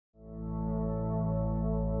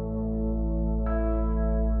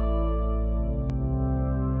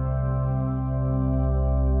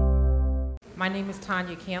My name is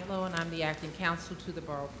Tanya Cantlow, and I'm the acting counsel to the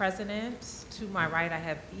Borough Presidents. To my right, I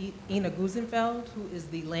have Ina Gusenfeld, who is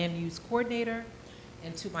the land use coordinator,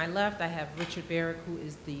 and to my left, I have Richard Barrick, who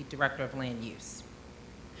is the director of land use.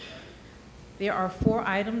 There are 4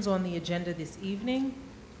 items on the agenda this evening.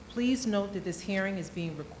 Please note that this hearing is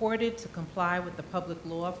being recorded to comply with the public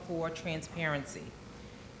law for transparency.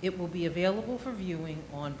 It will be available for viewing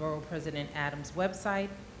on Borough President Adams' website,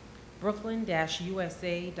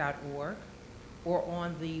 brooklyn-usa.org, or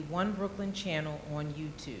on the One Brooklyn channel on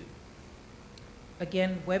YouTube.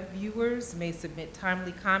 Again, web viewers may submit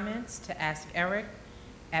timely comments to Ask Eric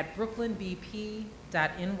at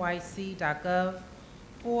brooklynbp.nyc.gov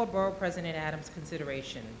for Borough President Adams'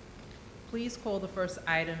 consideration. Please call the first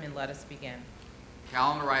item and let us begin.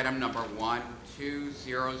 Calendar item number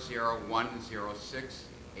 1200106,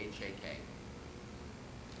 HAK.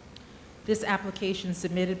 This application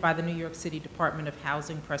submitted by the New York City Department of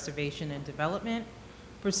Housing, Preservation, and Development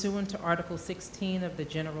pursuant to Article 16 of the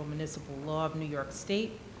General Municipal Law of New York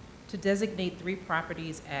State to designate 3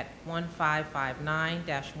 properties at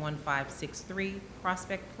 1559-1563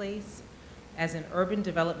 Prospect Place as an urban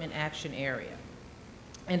development action area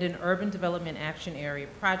and an urban development action area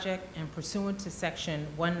project, and pursuant to Section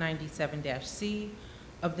 197-C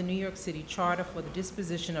of the New York City Charter for the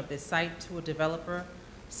disposition of this site to a developer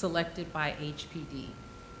selected by HPD.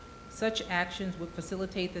 Such actions would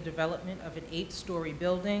facilitate the development of an 8-story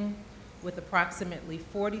building with approximately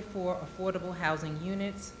 44 affordable housing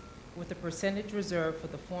units with a percentage reserved for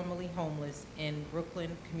the formerly homeless in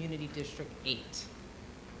Brooklyn Community District 8.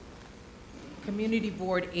 Community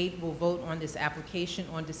Board 8 will vote on this application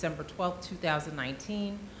on December 12,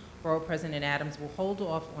 2019. Borough President Adams will hold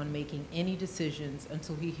off on making any decisions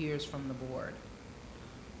until he hears from the board.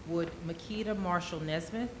 Would Makita Marshall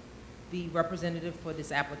Nesmith, the representative for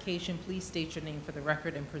this application, please state your name for the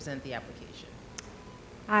record and present the application.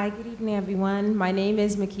 Hi, good evening, everyone. My name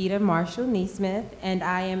is Makita Marshall Nesmith, and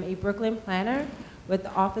I am a Brooklyn planner with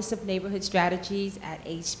the Office of Neighborhood Strategies at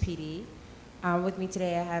HPD. With me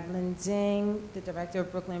today, I have Lynn Zing, the Director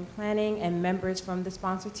of Brooklyn Planning, and members from the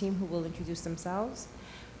sponsor team who will introduce themselves.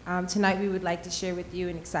 Tonight, we would like to share with you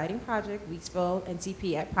an exciting project, Weeksville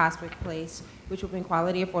NCP at Prospect Place, which will bring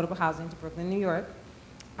quality affordable housing to Brooklyn, New York.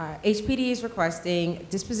 HPD is requesting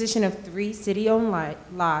disposition of 3 city-owned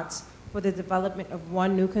lots for the development of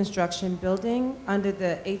 1 new construction building under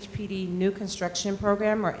the HPD New Construction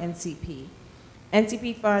Program, or NCP.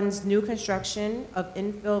 NCP funds new construction of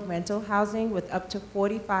infill rental housing with up to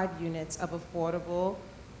 45 units of affordable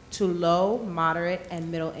to low, moderate, and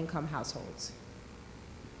middle-income households.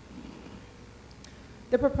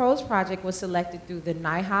 The proposed project was selected through the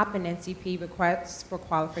NIHOP and NCP Requests for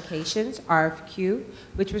Qualifications, RFQ,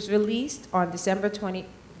 which was released in December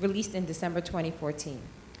 2014.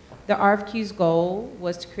 The RFQ's goal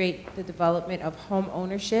was to create the development of home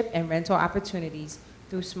ownership and rental opportunities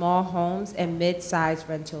through small homes and mid-sized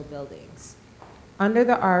rental buildings. Under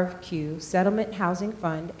the RFQ, Settlement Housing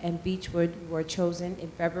Fund and Beechwood were chosen in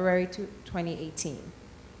February 2018.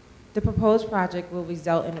 The proposed project will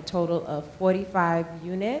result in a total of 45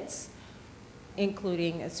 units,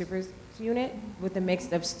 including a super unit with a mix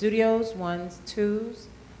of studios, 1s, 2s,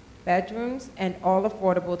 bedrooms, and all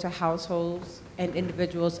affordable to households and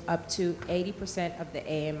individuals up to 80% of the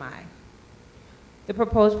AMI. The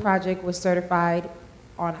proposed project was certified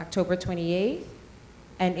on October 28th,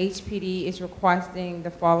 and HPD is requesting the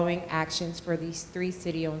following actions for these 3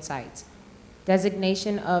 city-owned sites: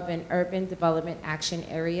 designation of an urban development action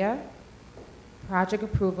area, project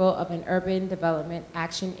approval of an urban development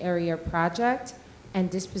action area project,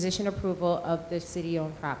 and disposition approval of the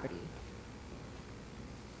city-owned property.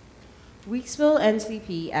 Weeksville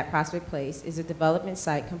NCP at Prospect Place is a development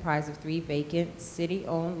site comprised of 3 vacant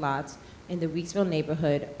city-owned lots in the Weeksville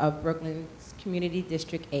neighborhood of Brooklyn's Community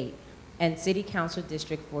District 8 and City Council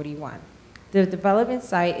District 41. The development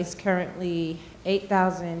site is currently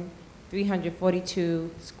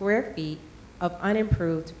 8,342 square feet of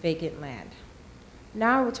unimproved vacant land.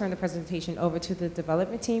 Now I will turn the presentation over to the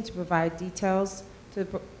development team to provide details to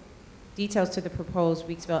the proposed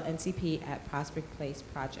Weeksville NCP at Prospect Place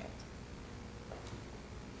project.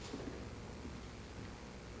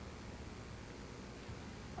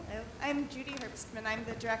 I'm Judy Herbstman. I'm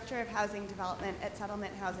the Director of Housing Development at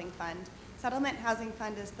Settlement Housing Fund. Settlement Housing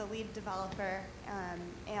Fund is the lead developer,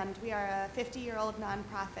 and we are a 50-year-old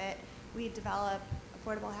nonprofit. We develop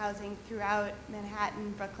affordable housing throughout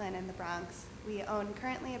Manhattan, Brooklyn, and the Bronx. We own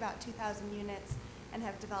currently about 2,000 units and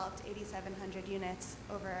have developed 8,700 units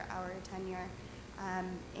over our tenure.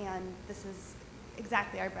 And this is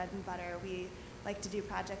exactly our bread and butter. We like to do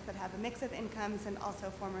projects that have a mix of incomes and also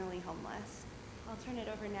formerly homeless. I'll turn it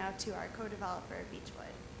over now to our co-developer, Beechwood.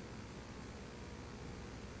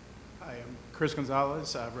 Hi, I'm Chris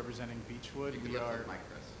Gonzalez, representing Beechwood. You can We lift are the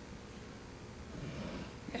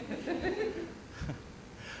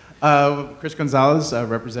mic, Chris Gonzalez,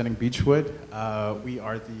 representing Beechwood. We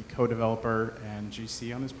are the co-developer and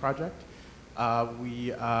GC on this project.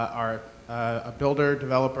 We are a builder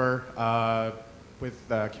developer with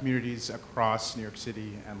communities across New York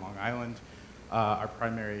City and Long Island. Our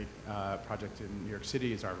primary project in New York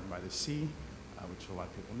City is Arbor by the Sea, which a lot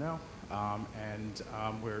of people know. And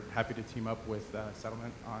we're happy to team up with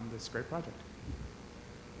Settlement on this great project.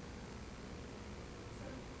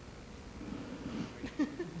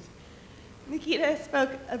 Nikita spoke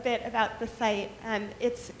a bit about the site.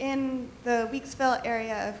 It's in the Weeksville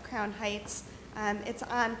area of Crown Heights. It's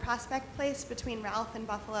on Prospect Place between Ralph and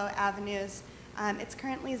Buffalo Avenues. It's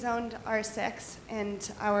currently zoned R6,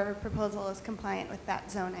 and our proposal is compliant with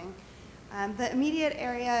that zoning. The immediate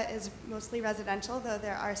area is mostly residential, though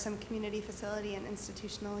there are some community facility and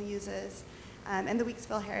institutional uses. And the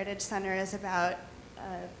Weeksville Heritage Center is about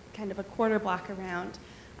kind of a quarter block around.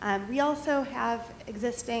 We also have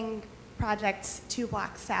existing projects 2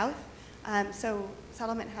 blocks south. So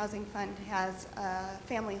Settlement Housing Fund has a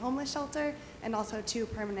family homeless shelter and also 2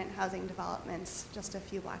 permanent housing developments just a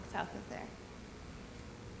few blocks south of there.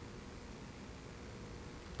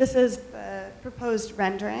 This is the proposed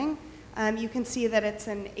rendering. You can see that it's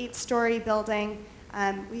an 8-story building.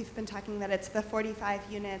 We've been talking that it's the 45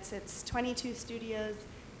 units. It's 22 studios,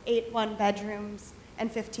 8 one-bedrooms,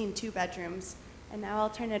 and 15 two-bedrooms. And now I'll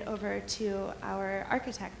turn it over to our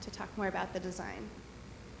architect to talk more about the design.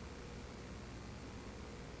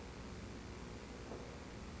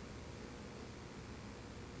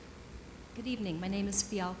 Good evening. My name is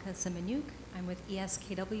Fialka Semenuk. I'm with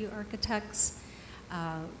ESKW Architects.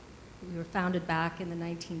 We were founded back in the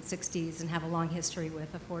 1960s and have a long history with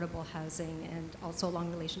affordable housing and also a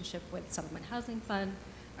long relationship with Settlement Housing Fund,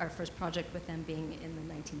 our first project with them being in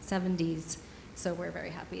the 1970s. So we're very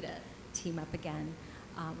happy to team up again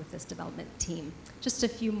with this development team. Just a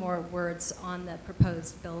few more words on the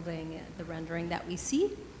proposed building, the rendering that we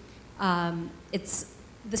see.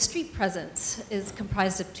 The street presence is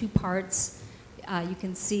comprised of 2 parts. You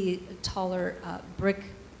can see a taller brick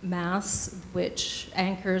mass which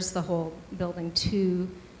anchors the whole building to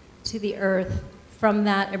the earth. From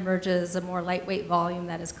that emerges a more lightweight volume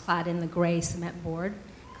that is clad in the gray cement board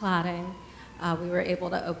cladding. We were able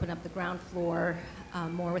to open up the ground floor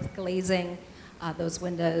more with glazing. Those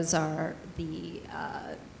windows are the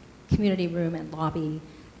community room and lobby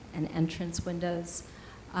and entrance windows.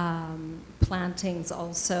 Plantings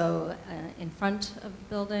also in front of the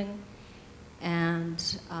building. And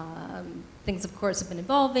things, of course, have been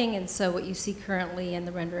evolving, and so what you see currently in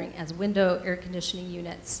the rendering as window air conditioning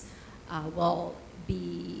units will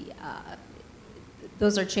be,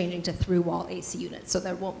 those are changing to through-wall AC units, so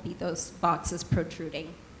there won't be those boxes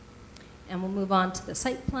protruding. And we'll move on to the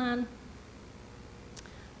site plan.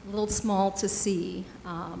 A little small to see,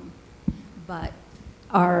 but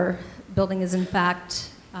our building is in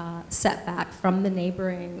fact set back from the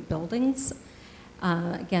neighboring buildings.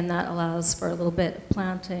 Again, that allows for a little bit of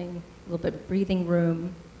planting, a little bit of breathing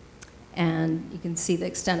room, and you can see the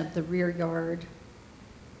extent of the rear yard.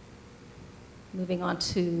 Moving on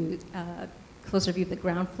to a closer view of the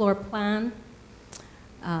ground floor plan.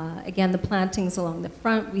 Again, the plantings along the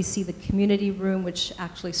front, we see the community room, which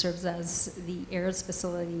actually serves as the AIRS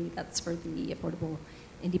facility. That's for the affordable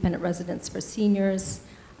independent residence for seniors.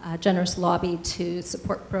 Generous lobby to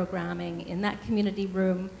support programming in that community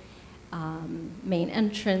room. Main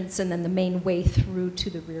entrance, and then the main way through to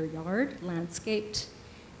the rear yard, landscaped.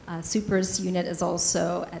 Supers unit is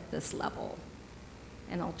also at this level.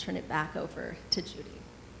 And I'll turn it back over to Judy.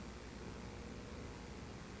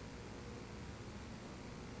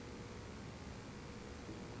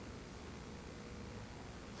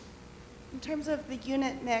 In terms of the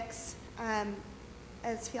unit mix,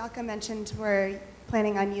 as Fialka mentioned, we're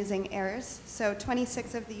planning on using AIRS. So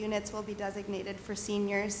 26 of the units will be designated for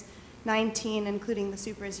seniors. 19, including the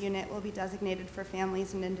supers unit, will be designated for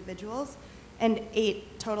families and individuals, and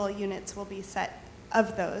 8 total units will be set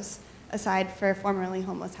of those aside for formerly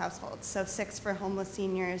homeless households. So 6 for homeless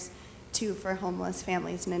seniors, 2 for homeless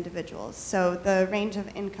families and individuals. So the range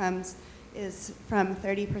of incomes is from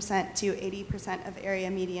 30% to 80% of area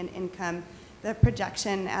median income. The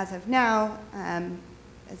projection as of now,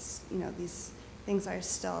 as you know, these things are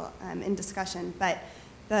still in discussion, but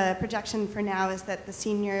the projection for now is that the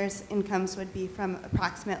seniors' incomes would be from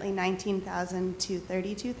approximately $19,000 to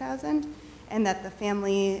 $32,000, and that the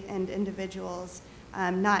family and individuals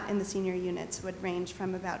not in the senior units, would range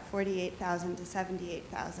from about 48,000 to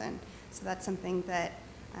 78,000. So that's something that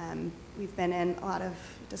we've been in a lot of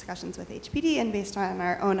discussions with HPD, and based on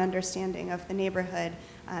our own understanding of the neighborhood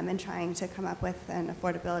and trying to come up with an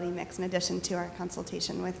affordability mix in addition to our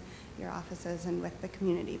consultation with your offices and with the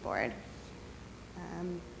community board.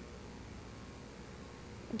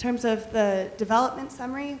 In terms of the development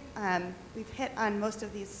summary, we've hit on most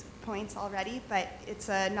of these points already, but it's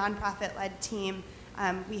a nonprofit-led team.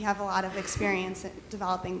 We have a lot of experience in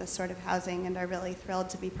developing this sort of housing and are really thrilled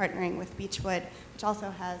to be partnering with Beechwood, which also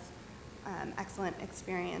has excellent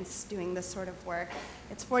experience doing this sort of work.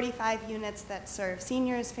 It's 45 units that serve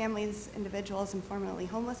seniors, families, individuals, and formerly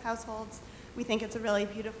homeless households. We think it's a really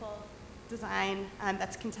beautiful design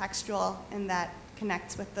that's contextual and that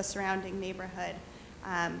connects with the surrounding neighborhood.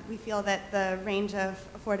 We feel that the range of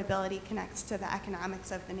affordability connects to the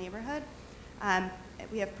economics of the neighborhood.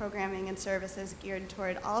 We have programming and services geared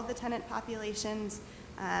toward all of the tenant populations.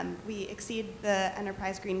 We exceed the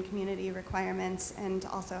enterprise green community requirements and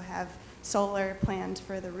also have solar planned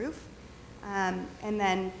for the roof. And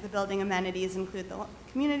then the building amenities include the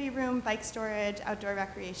community room, bike storage, outdoor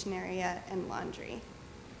recreation area, and laundry.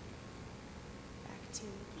 Back to you.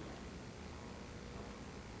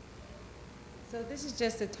 So this is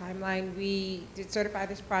just a timeline. We did certify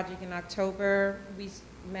this project in October. We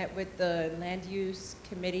met with the land use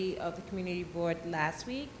committee of the community board last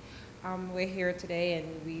week. We're here today,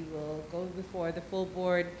 and we will go before the full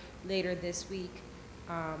board later this week,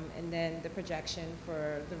 and then the projection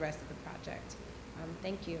for the rest of the project.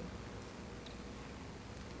 Thank you.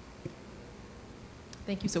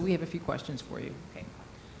 Thank you. So we have a few questions for you. Okay.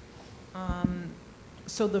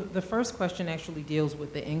 So the first question actually deals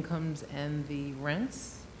with the incomes and the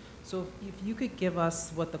rents. So if you could give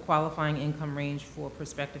us what the qualifying income range for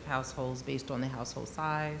prospective households based on the household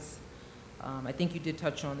size. I think you did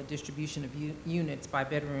touch on the distribution of units by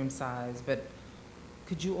bedroom size, but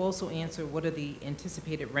could you also answer what are the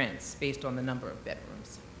anticipated rents based on the number of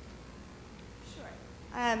bedrooms?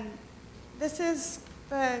 Sure. This is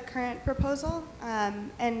the current proposal,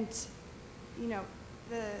 and you know,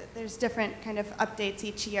 there's different kind of updates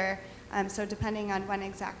each year. So depending on when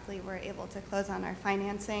exactly we're able to close on our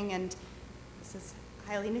financing, and this is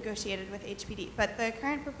highly negotiated with HPD, but the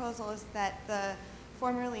current proposal is that the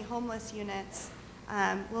formerly homeless units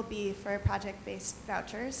will be for project-based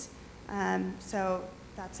vouchers. So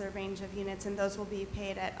that's a range of units, and those will be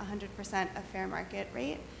paid at 100% of fair market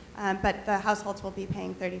rate, but the households will be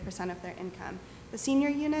paying 30% of their income. The senior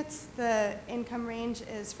units, the income range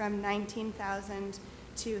is from $19,000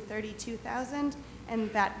 to $32,000,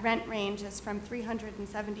 and that rent range is from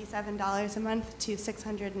 $377 a month to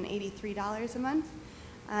 $683 a month.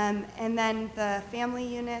 And then the family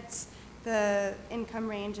units, the income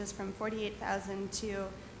range is from $48,000 to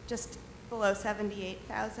just below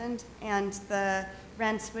 $78,000, and the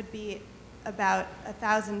rents would be about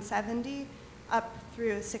 $1,070 up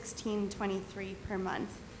through $1,623 per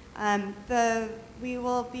month. We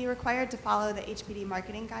will be required to follow the HPD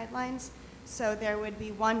marketing guidelines. So there would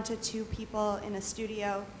be 1 to 2 people in a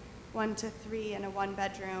studio, 1 to 3 in a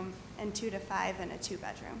 1-bedroom, and 2 to 5 in a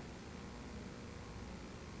 2-bedroom.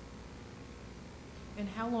 And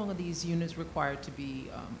how long are these units required to be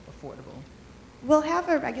affordable? We'll have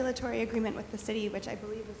a regulatory agreement with the city, which I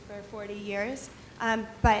believe is for 40 years.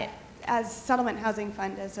 But as Settlement Housing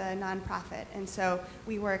Fund is a nonprofit, and so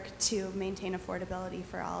we work to maintain affordability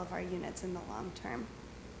for all of our units in the long term.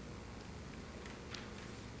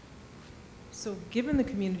 So given the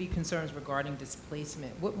community concerns regarding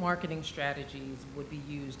displacement, what marketing strategies would be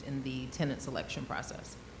used in the tenant selection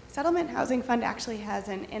process? Settlement Housing Fund actually has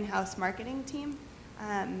an in-house marketing team.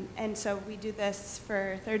 And so we do this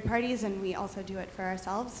for third parties, and we also do it for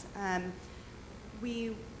ourselves.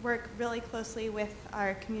 We work really closely with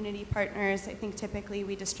our community partners. I think typically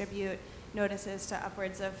we distribute notices to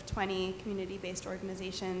upwards of 20 community-based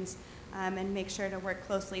organizations, and make sure to work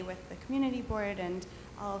closely with the community board and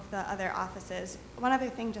all of the other offices. One other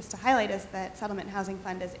thing just to highlight is that Settlement Housing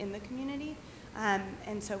Fund is in the community,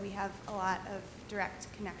 and so we have a lot of direct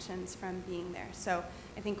connections from being there. So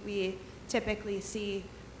I think we typically see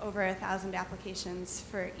over 1,000 applications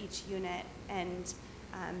for each unit, and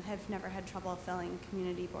have never had trouble filling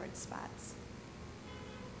community board spots.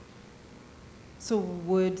 So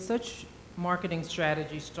would such marketing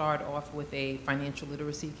strategy start off with a financial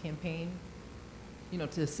literacy campaign, you know,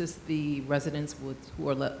 to assist the residents who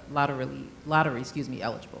are lottery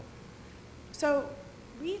eligible? So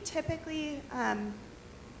we typically,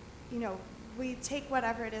 you know, we take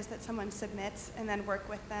whatever it is that someone submits and then work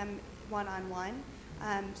with them one-on-one.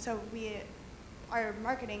 So we our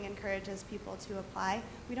marketing encourages people to apply.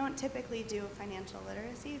 We don't typically do financial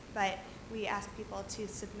literacy, but we ask people to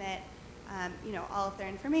submit all of their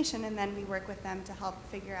information, and then we work with them to help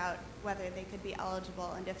figure out whether they could be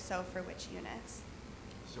eligible, and if so, for which units.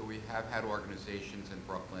 So we have had organizations in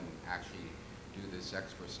Brooklyn actually do this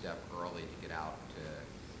extra step early to get out to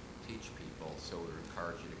teach people, so we would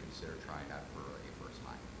encourage you to consider trying that for a first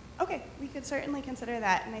time. Okay, we could certainly consider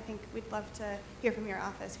that, and I think we'd love to hear from your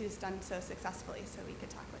office who's done so successfully, so we could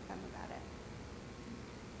talk with them about it.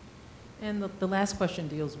 And the last question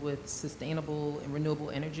deals with sustainable and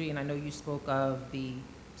renewable energy, and I know you spoke of the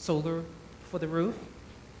solar for the roof.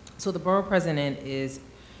 So the Borough President is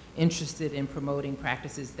interested in promoting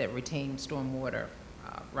practices that retain stormwater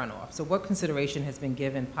runoff. So what consideration has been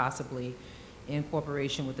given, possibly in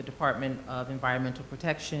cooperation with the Department of Environmental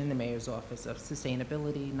Protection, the Mayor's Office of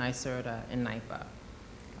Sustainability, NYSERDA, and NYPA?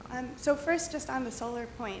 So first, just on the solar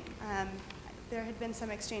point, there had been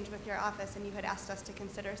some exchange with your office, and you had asked us to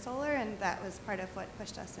consider solar, and that was part of what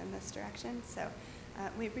pushed us in this direction. So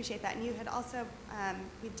we appreciate that. And you had also,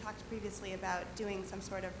 we'd talked previously about doing some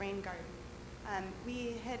sort of rain garden.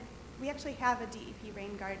 We actually have a DEP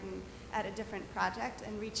rain garden at a different project,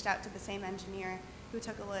 and reached out to the same engineer who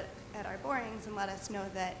took a look at our borings and let us know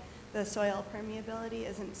that the soil permeability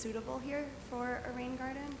isn't suitable here for a rain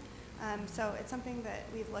garden. So it's something that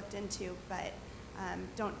we've looked into, but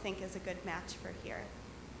don't think is a good match for here.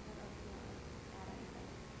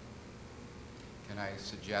 Can I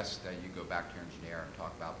suggest that you go back to your engineer and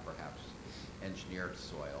talk about perhaps engineered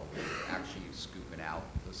soil, actually scooping out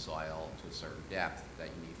the soil to a certain depth that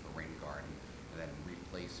you need for rain garden, and then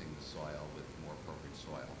replacing the soil with more appropriate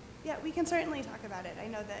soil? Yeah, we can certainly talk about it. I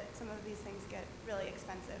know that some of these things get really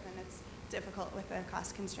expensive, and it's difficult with a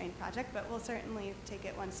cost-constrained project, but we'll certainly take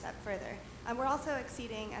it one step further. We're also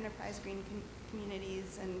exceeding enterprise green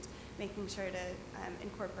communities and making sure to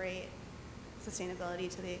incorporate sustainability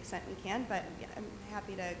to the extent we can, but yeah, I'm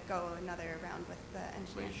happy to go another round with the But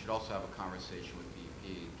engineer. you should also have a conversation with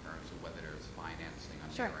DEP in terms of whether there's financing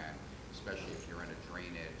on Sure. their end, especially if you're in a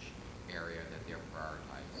drainage area that they're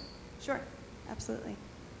prioritizing. Sure, absolutely.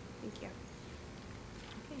 Thank you.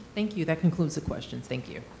 Okay, thank you. That concludes the questions. Thank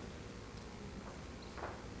you.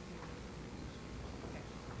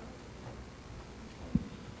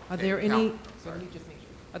 Are there Okay, any, sorry. let me just make sure.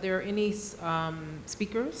 Are there any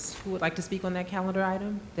speakers who would like to speak on that calendar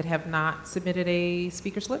item that have not submitted a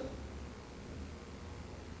speaker slip?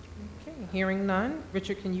 Okay, hearing none.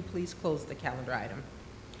 Richard, can you please close the calendar item?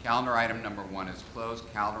 Calendar item number 1 is closed.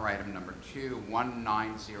 Calendar item number 2,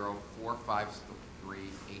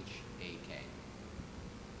 190453HAK.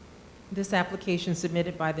 This application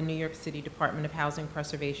submitted by the New York City Department of Housing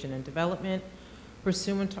Preservation and Development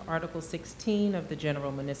pursuant to Article 16 of the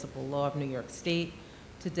General Municipal Law of New York State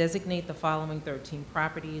to designate the following 13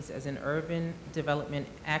 properties as an urban development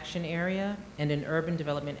action area and an urban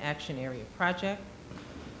development action area project: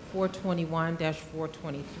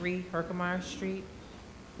 421-423 Herkimer Street,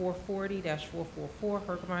 440-444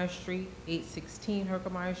 Herkimer Street, 816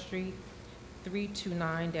 Herkimer Street,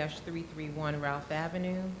 329-331 Ralph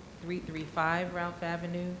Avenue, 335 Ralph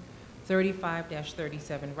Avenue,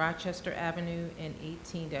 35-37 Rochester Avenue, and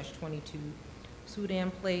 18-22 Sudan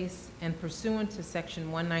Place, and pursuant to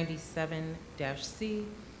Section 197-C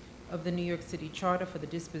of the New York City Charter for the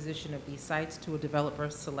disposition of these sites to a developer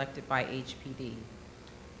selected by HPD.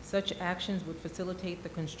 Such actions would facilitate the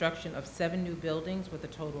construction of 7 new buildings with a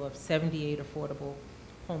total of 78 affordable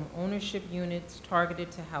home ownership units targeted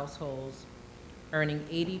to households earning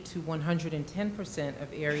 80 to 110%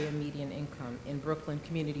 of area median income in Brooklyn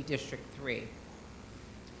Community District 3.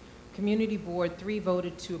 Community Board 3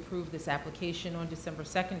 voted to approve this application on December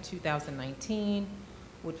 2nd, 2019.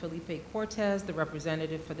 Would Felipe Cortez, the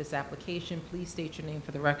representative for this application, please state your name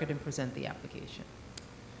for the record and present the application?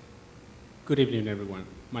 Good evening, everyone.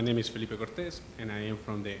 My name is Felipe Cortez, and I am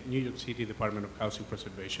from the New York City Department of Housing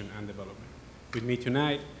Preservation and Development. With me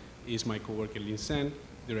tonight is my coworker Lynn Sen,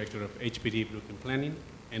 Director of HPD Brooklyn Planning,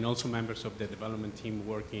 and also members of the development team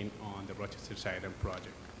working on the Rochester Sidon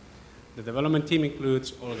project. The development team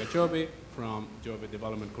includes Olga Jove from Jove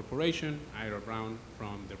Development Corporation, Ira Brown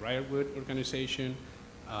from the Briarwood Organization,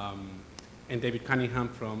 and David Cunningham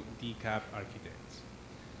from DCAP Architects.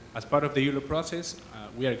 As part of the ULURP process,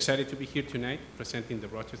 we are excited to be here tonight presenting the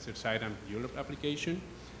Rochester Sidon ULURP application,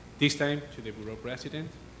 this time to the Borough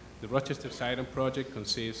President. The Rochester Sidon project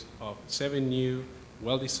consists of 7 new,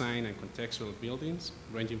 well-designed and contextual buildings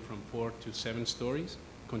ranging from 4 to 7 stories,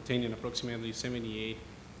 containing approximately 78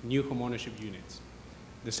 new homeownership units.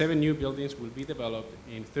 The 7 new buildings will be developed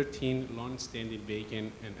in 13 long-standing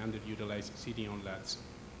vacant and underutilized city-owned lots.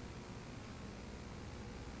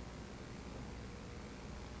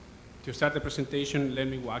 To start the presentation, let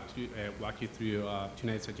me walk you through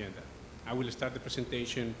tonight's agenda. I will start the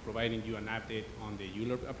presentation providing you an update on the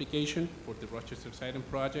ULURP application for the Rochester Siding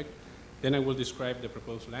project. Then I will describe the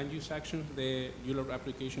proposed land use actions the ULURP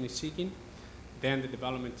application is seeking. Then the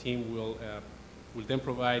development team will then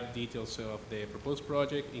provide details of the proposed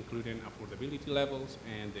project, including affordability levels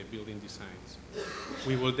and the building designs.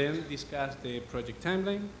 We will then discuss the project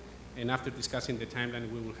timeline, and after discussing the timeline,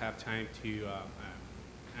 we will have time to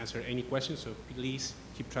answer any questions, so please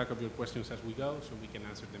keep track of your questions as we go so we can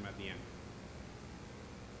answer them at the end.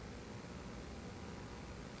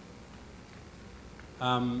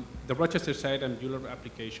 The Rochester site and ULURP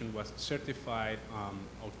application was certified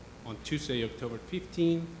on Tuesday, October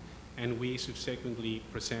 15th, and we subsequently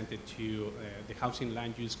presented to the Housing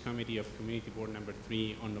Land Use Committee of Community Board number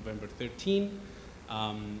 3 on November 13th,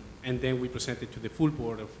 and then we presented to the full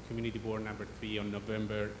board of Community Board number 3 on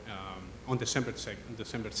December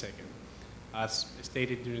 2nd. As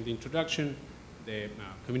stated during the introduction, the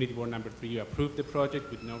Community Board number 3 approved the project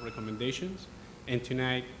with no recommendations, and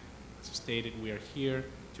tonight, as stated, we are here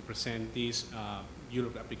to present this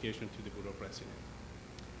ULURP application to the Borough President.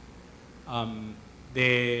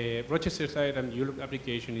 The Rochester site and ULURP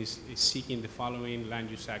application is seeking the following land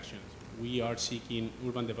use actions. We are seeking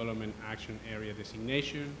urban development action area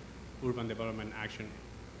designation, urban development action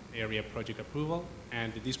area project approval,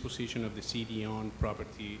 and the disposition of the city-owned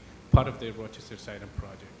property, part of the Rochester site and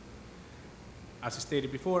project. As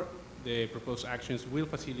stated before, the proposed actions will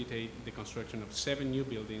facilitate the construction of 7 new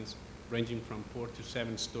buildings ranging from 4 to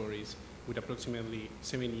 7 stories with approximately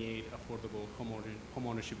 78 affordable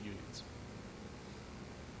homeownership units.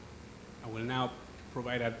 I will now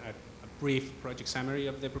provide a brief project summary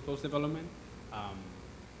of the proposed development.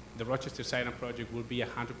 The Rochester site and project will be a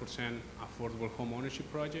 100% affordable homeownership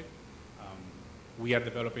project. We are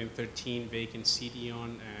developing 13 vacant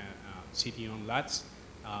city-owned lots.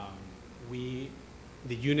 The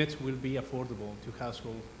units will be affordable to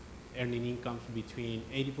households earning incomes between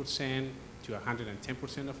 80% to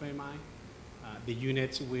 110% of AMI. The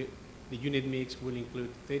unit mix will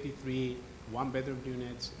include 33 one-bedroom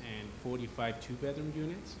units and 45 two-bedroom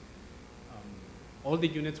units. All the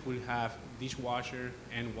units will have dishwasher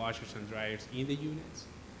and washers and dryers in the units.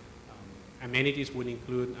 Amenities will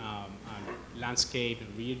include landscape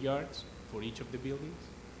and rear yards for each of the buildings,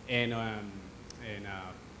 and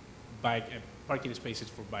parking spaces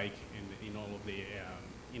for bike in all of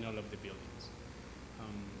the buildings.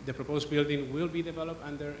 The proposed building will be developed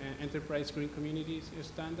under Enterprise Green Communities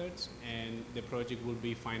standards, and the project will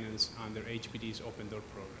be financed under HPD's Open Door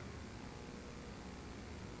program.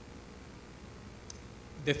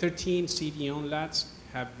 The 13 city-owned lots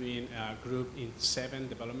have been grouped in 7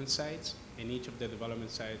 development sites, and each of the development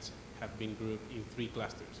sites have been grouped in 3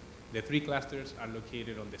 clusters. The 3 clusters are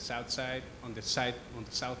located on the south side, on the south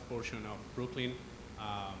portion of Brooklyn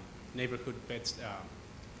neighborhood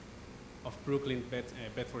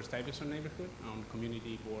Bedford-Stuyvesant neighborhood on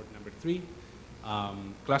Community Board number 3.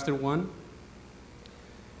 Cluster 1,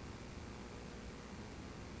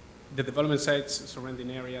 the development sites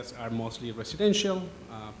surrounding areas are mostly residential.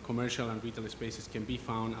 Commercial and retail spaces can be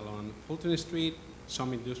found along Fulton Street.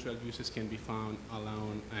 Some industrial uses can be found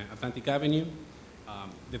along Atlantic Avenue.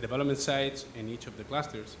 The development sites in each of the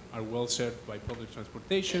clusters are well served by public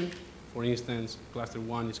transportation. For instance, Cluster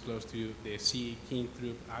 1 is close to the C. King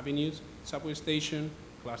Throop Avenues subway station.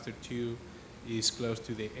 Cluster 2 is close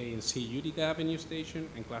to the A&C Utica Avenue station,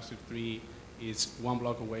 and Cluster 3 is 1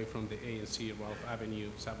 block away from the A&C Ralph Avenue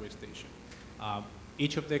subway station.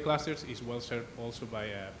 Each of the clusters is well served also by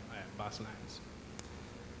bus lines.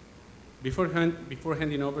 Before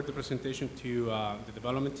handing over the presentation to the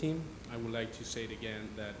development team, I would like to say it again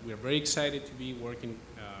that we are very excited to be working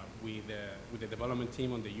with the development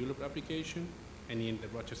team on the ULURP application and in the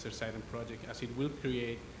Rochester site and project, as it will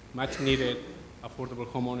create much needed affordable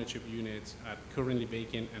homeownership units at currently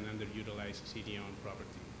vacant and underutilized city-owned property.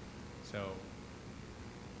 So,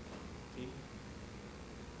 team.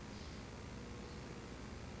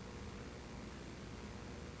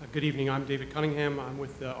 Good evening, I'm David Cunningham. I'm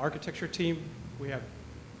with the architecture team. We have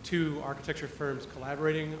 2 architecture firms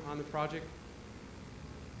collaborating on the project.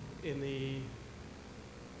 In the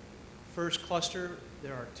first cluster,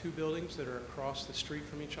 there are 2 buildings that are across the street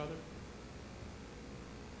from each other.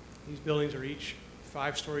 These buildings are each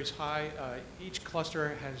 5 stories high. Each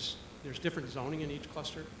cluster there's different zoning in each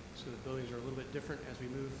cluster, so the buildings are a little bit different as we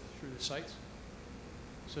move through the sites.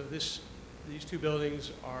 So these 2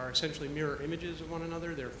 buildings are essentially mirror images of one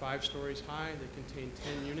another. They're 5 stories high. They contain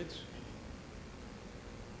 10 units.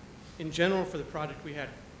 In general, for the project, we had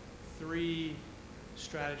 3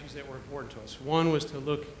 strategies that were important to us. One was to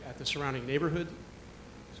look at the surrounding neighborhood.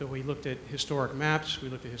 So we looked at historic maps, we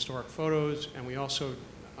looked at historic photos, and we also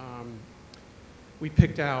we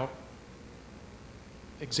picked out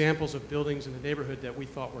examples of buildings in the neighborhood that we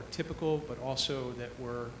thought were typical, but also that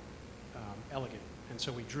were elegant. And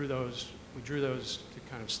so we drew those to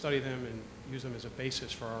kind of study them and use them as a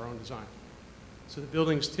basis for our own design. So the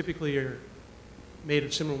buildings typically are made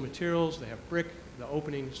of similar materials. They have brick. The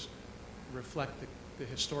openings reflect the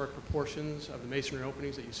historic proportions of the masonry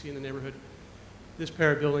openings that you see in the neighborhood. This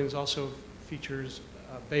pair of buildings also features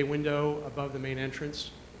a bay window above the main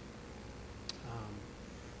entrance.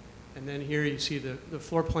 And then here you see the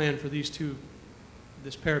floor plan for this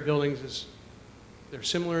pair of buildings they're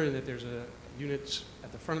similar in that there's units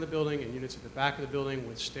at the front of the building and units at the back of the building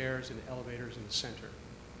with stairs and elevators in the center.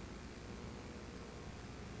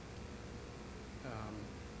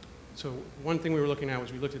 So one thing we were looking at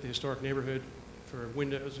was we looked at the historic neighborhood for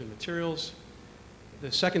windows and materials.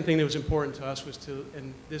 The second thing that was important to us was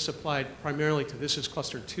and this applied primarily to this is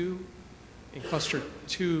cluster 2. In cluster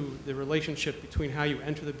 2, the relationship between how you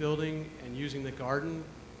enter the building and using the garden,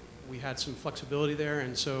 we had some flexibility there,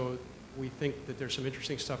 and so we think that there's some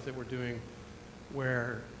interesting stuff that we're doing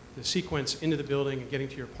where the sequence into the building and getting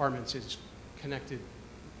to your apartments is connected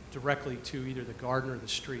directly to either the garden or the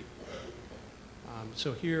street.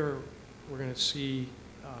 So here we're going to see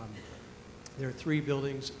there are 3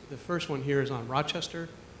 buildings. The first one here is on Rochester.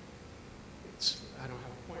 I don't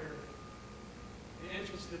have a pointer. The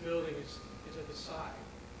entrance to the building is at the side.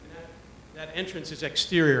 And that entrance is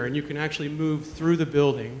exterior, and you can actually move through the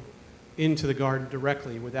building into the garden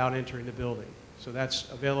directly without entering the building. So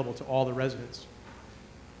that's available to all the residents.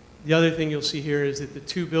 The other thing you'll see here is that the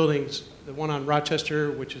 2 buildings, the one on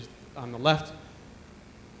Rochester, which is on the left,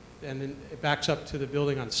 and then it backs up to the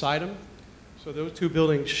building on Sidham. So those 2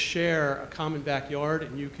 buildings share a common backyard,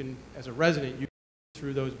 and you can, as a resident, you can go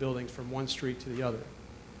through those buildings from one street to the other.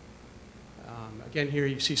 Again, here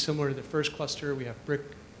you see similar to the first cluster, we have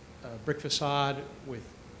brick facade with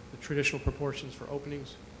the traditional proportions for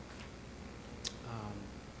openings.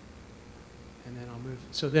 And then I'll move.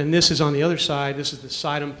 So then this is on the other side. This is the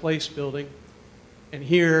Sidham Place building. And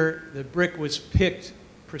here the brick was picked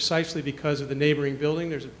precisely because of the neighboring building.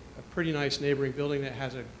 There's a pretty nice neighboring building that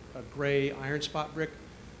has a gray iron spot brick.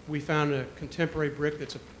 We found a contemporary brick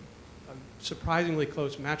that's a surprisingly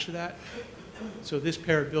close match to that. So this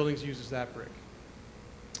pair of buildings uses that brick.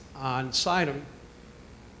 On Sidham,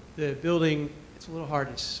 the building, it's a little hard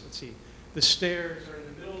to, let's see. The stairs are in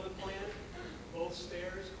the middle of the plan. Both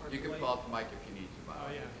stairs are You can pull up the mic if you need to, Bob.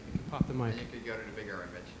 Oh, yeah, you can pop the mic. And you could go to the bigger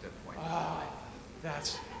image to point to the Ah, mic.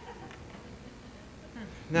 that's,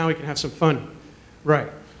 now we can have some fun. Right.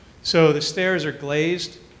 So the stairs are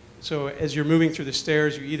glazed. So as you're moving through the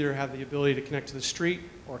stairs, you either have the ability to connect to the street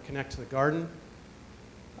or connect to the garden.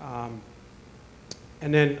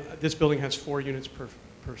 And then this building has 4 units per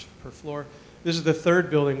floor. This is the 3rd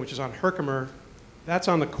building, which is on Herkimer. That's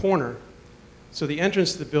on the corner. So the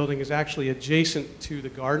entrance to the building is actually adjacent to the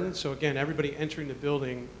garden. So again, everybody entering the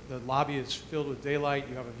building, the lobby is filled with daylight.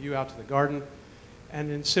 You have a view out to the garden. And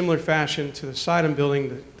in similar fashion to the Sidham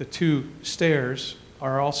building, the 2 stairs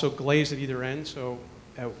are also glazed at either end. So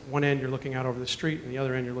at one end, you're looking out over the street, and the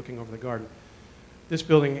other end, you're looking over the garden. This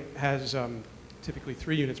building has typically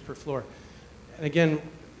 3 units per floor. And again,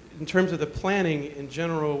 in terms of the planning, in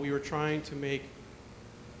general, we were trying to make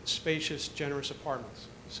spacious, generous apartments.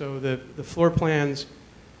 So the floor plans,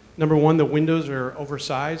 number one, the windows are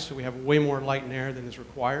oversized, so we have way more light and air than is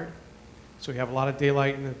required. So we have a lot of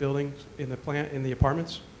daylight in the buildings, in the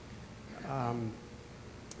apartments.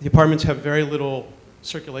 The apartments have very little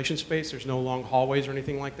circulation space. There's no long hallways or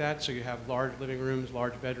anything like that, so you have large living rooms,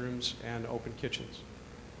 large bedrooms, and open kitchens.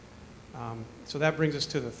 So that brings us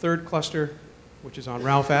to the 3rd cluster, which is on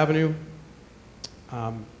Ralph Avenue.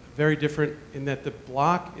 Very different in that the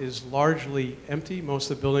block is largely empty.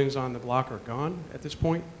 Most of the buildings on the block are gone at this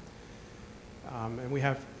point. And we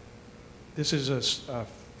have, this is a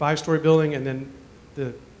 5-story building, and then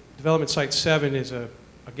the development site 7 is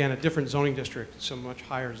again, a different zoning district, so much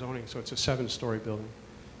higher zoning, so it's a 7-story building.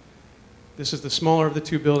 This is the smaller of the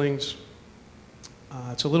 2 buildings.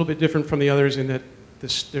 It's a little bit different from the others in that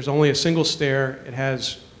there's only a single stair. It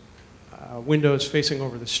has windows facing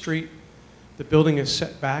over the street. The building is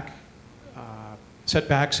set back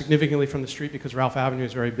significantly from the street because Ralph Avenue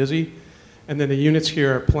is very busy. And then the units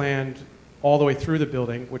here are planned all the way through the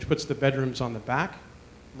building, which puts the bedrooms on the back,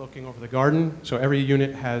 looking over the garden. So every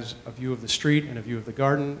unit has a view of the street and a view of the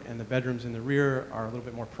garden, and the bedrooms in the rear are a little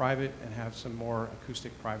bit more private and have some more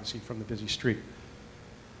acoustic privacy from the busy street.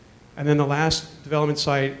 And then the last development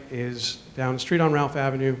site is down the street on Ralph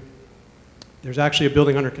Avenue. There's actually a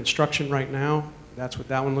building under construction right now. That's what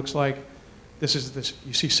that one looks like. This is this,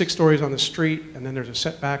 you see 6 stories on the street, and then there's a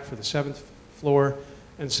setback for the 7th floor.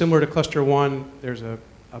 And similar to cluster 1, there's a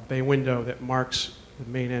bay window that marks the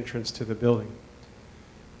main entrance to the building.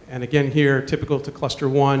 And again here, typical to cluster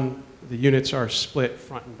 1, the units are split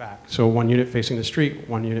front and back. So 1 unit facing the street,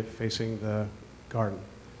 1 unit facing the garden.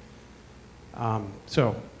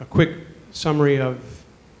 So a quick summary of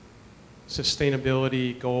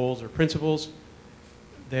sustainability goals or principles.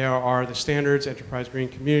 There are the standards, Enterprise Green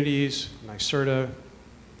Communities, NYSERDA.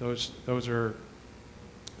 Those are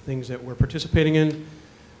things that we're participating in.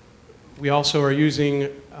 We also are using,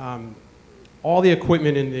 all the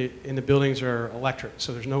equipment in the buildings are electric,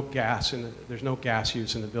 so there's no gas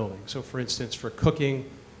use in the building. So for instance, for cooking,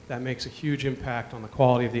 that makes a huge impact on the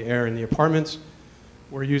quality of the air in the apartments.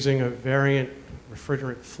 We're using a variant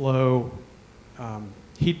refrigerant flow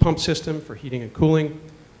heat pump system for heating and cooling.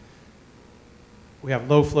 We have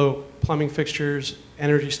low flow plumbing fixtures,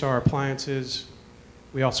 Energy Star appliances.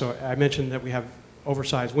 We also, I mentioned that we have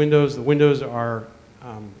oversized windows. The windows are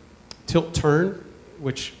tilt turn,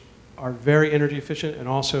 which are very energy efficient and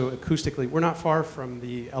also acoustically. We're not far from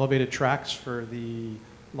the elevated tracks for the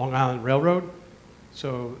Long Island Railroad.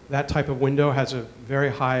 So that type of window has a very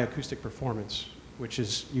high acoustic performance, which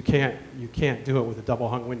is, you can't do it with a double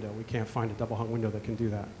hung window. We can't find a double hung window that can do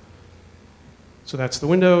that. So that's the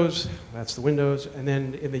windows, and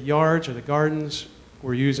then in the yards or the gardens,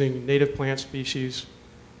 we're using native plant species.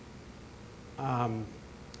 And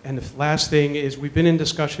the last thing is we've been in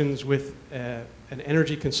discussions with an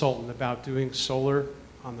energy consultant about doing solar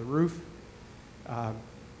on the roof.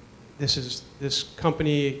 This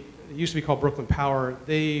company, it used to be called Brooklyn Power.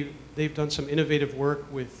 They've done some innovative work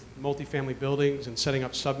with multifamily buildings and setting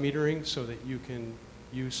up sub-metering so that you can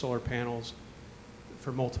use solar panels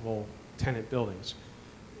for multiple tenant buildings.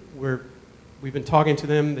 We've been talking to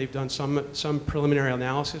them. They've done some preliminary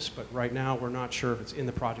analysis, but right now we're not sure if it's in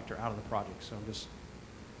the project or out of the project, so I'm just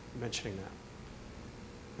mentioning that.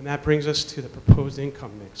 And that brings us to the proposed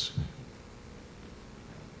income mix.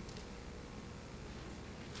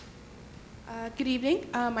 Good evening.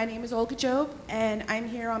 My name is Olga Job, and I'm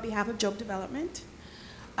here on behalf of Job Development.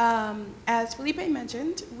 As Felipe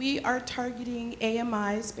mentioned, we are targeting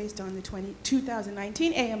AMIs based on the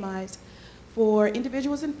 2019 AMIs for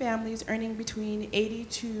individuals and families earning between 80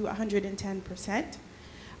 to 110%.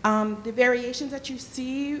 The variations that you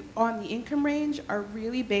see on the income range are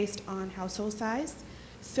really based on household size.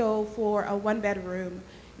 So for a 1-bedroom,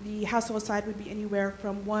 the household size would be anywhere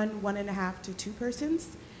from 1.5 to 2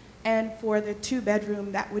 persons. And for the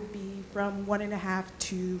 2-bedroom, that would be from 1.5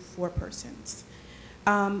 to 4 persons.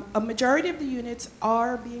 A majority of the units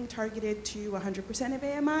are being targeted to 100% of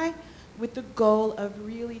AMI with the goal of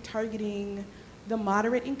really targeting the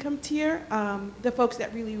moderate income tier, the folks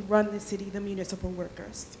that really run the city, the municipal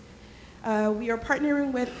workers. We are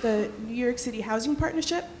partnering with the New York City Housing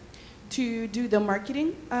Partnership to do the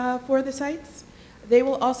marketing for the sites. They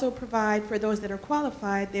will also provide, for those that are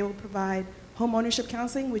qualified, they will provide home ownership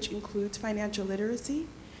counseling, which includes financial literacy.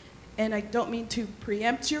 And I don't mean to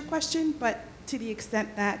preempt your question, but to the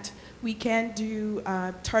extent that we can do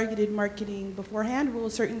targeted marketing beforehand, we'll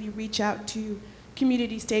certainly reach out to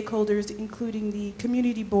community stakeholders, including the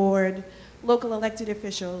community board, local elected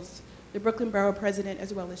officials, the Brooklyn Borough President,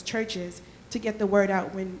 as well as churches, to get the word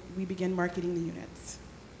out when we begin marketing the units.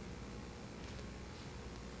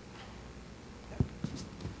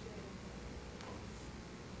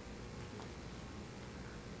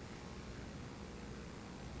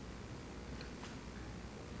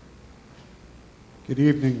 Good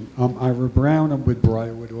evening. I'm Ira Brown. I'm with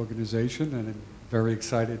Briarwood Organization, and I'm very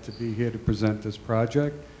excited to be here to present this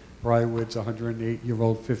project. Briarwood's a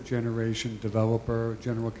 108-year-old fifth-generation developer,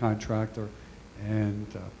 general contractor, and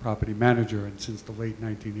property manager, and since the late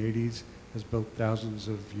 1980s has built thousands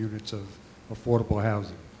of units of affordable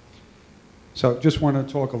housing. So just want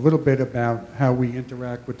to talk a little bit about how we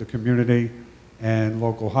interact with the community and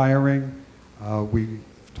local hiring. We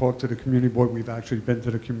talked to the community board. We've actually been to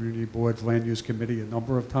the community board's land use committee a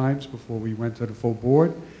number of times before we went to the full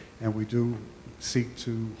board, and we do seek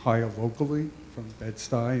to hire locally from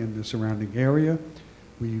Bed-Stuy and the surrounding area.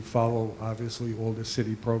 We follow, obviously, all the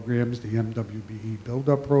city programs, the MWBE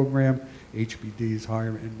Build-Up Program, HBD's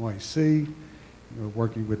Hire NYC, we're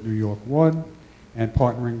working with New York One, and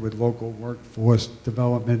partnering with local workforce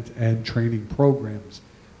development and training programs.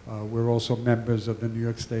 We're also members of the New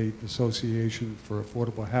York State Association for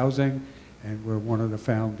Affordable Housing, and we're one of the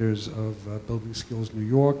founders of Building Skills New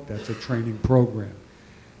York. That's a training program.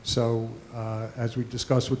 So as we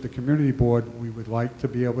discussed with the community board, we would like to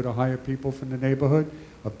be able to hire people from the neighborhood.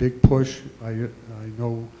 A big push, I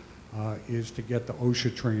know, is to get the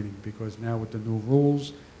OSHA training, because now with the new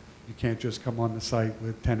rules, you can't just come on the site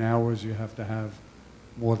with 10 hours, you have to have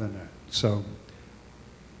more than that. So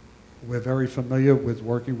we're very familiar with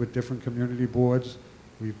working with different community boards.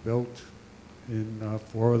 We've built in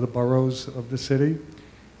 4 of the boroughs of the city,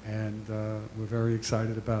 and we're very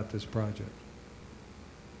excited about this project.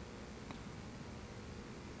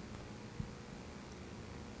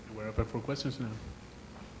 We're open for questions now.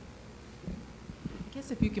 I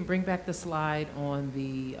guess if you can bring back the slide on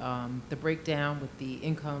the breakdown with the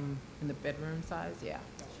income and the bedroom size, yeah.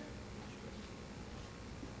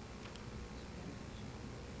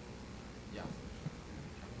 Yeah.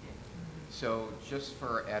 So just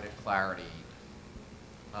for added clarity,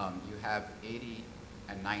 you have 80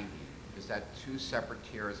 and 90. Is that 2 separate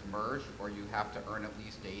tiers merged, or you have to earn at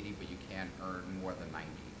least 80, but you can't earn more than 90?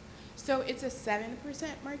 So it's a 7%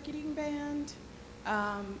 marketing band.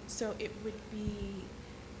 So it would be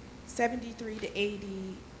 73 to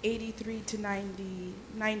 80, 83 to 90,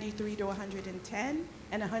 93 to 110,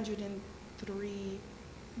 and 103,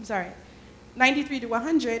 I'm sorry, 93 to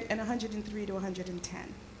 100, and 103 to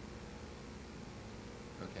 110.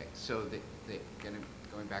 Okay, so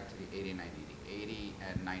going back to the 80 and 90, the 80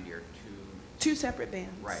 and 90 are Two separate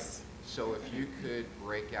bands. Right. So if you could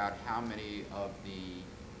break out how many of the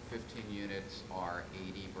 15 units are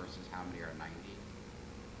 80 versus how many are 90?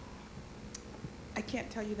 I can't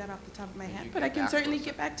tell you that off the top of my Can head, you but get I can back certainly to us?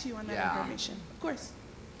 get back to you on that Yeah. information. Of course.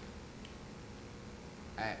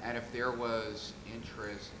 And if there was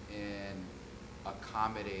interest in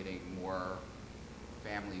accommodating more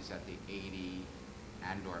families at the 80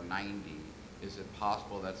 and or 90, is it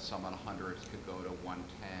possible that some on hundreds could go to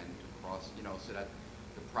 110 to cross, so that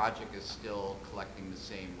the project is still collecting the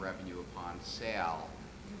same revenue upon sale,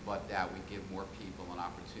 but that we give more people an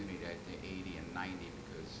opportunity at the 80 and 90,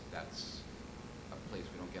 because that's a place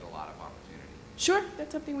we don't get a lot of opportunity? Sure,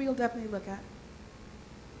 that's something we'll definitely look at.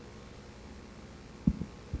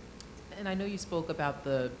 And I know you spoke about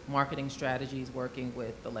the marketing strategies, working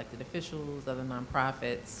with elected officials, other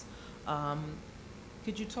nonprofits.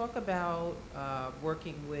 Could you talk about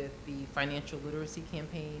working with the financial literacy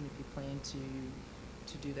campaign, if you plan to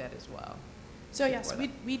do that as well? So yes, Before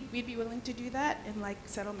we'd be willing to do that, and like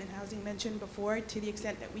Settlement Housing mentioned before, to the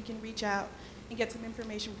extent that we can reach out and get some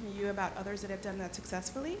information from you about others that have done that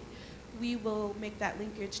successfully, we will make that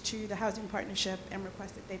linkage to the housing partnership and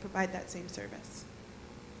request that they provide that same service.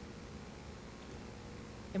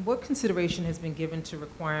 And what consideration has been given to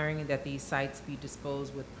requiring that these sites be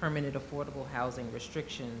disposed with permanent affordable housing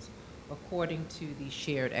restrictions according to the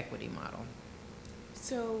shared equity model?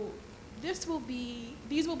 So these will be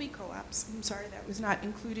co-ops. I'm sorry that was not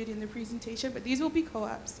included in the presentation, but these will be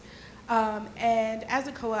co-ops. And as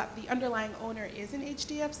a co-op, the underlying owner is an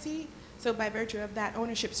HDFC. So by virtue of that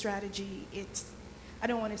ownership strategy, I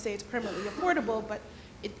don't want to say it's permanently affordable, but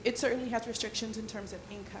it certainly has restrictions in terms of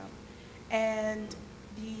income. And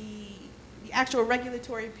the actual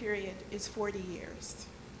regulatory period is 40 years.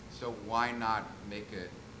 So why not make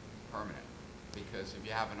it permanent? Because if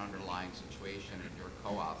you have an underlying situation in your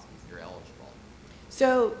co-op, you're eligible.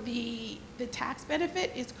 So the tax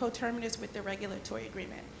benefit is coterminous with the regulatory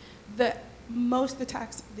agreement. The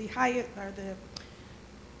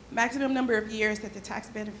maximum number of years that the tax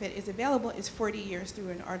benefit is available is 40 years through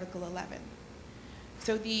an Article 11.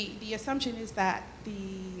 So the assumption is that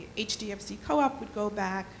the HDFC co-op would go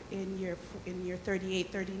back in year 38,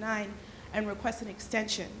 39 and request an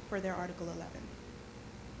extension for their Article 11,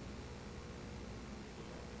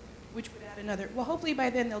 which would add another, well, hopefully by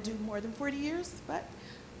then they'll do more than 40 years, but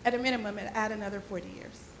at a minimum, it add another 40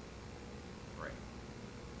 years. Right.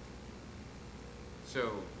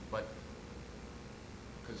 So, but,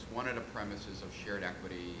 because one of the premises of shared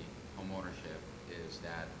equity homeownership is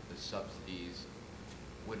that the subsidies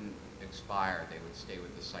wouldn't expire, they would stay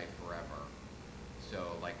with the site forever.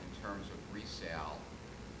 So like in terms of resale,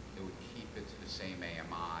 it would keep it to the same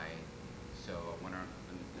AMI. So when the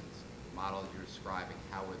model you're describing,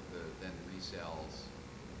 how would then resales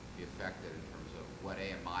be affected in terms of what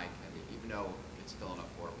AMI can be, even though it's still an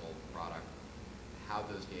affordable product, how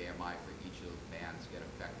does the AMI for each of those bands get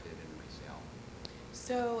affected in resale?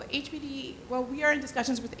 So HPD, well, we are in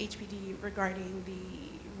discussions with HPD regarding the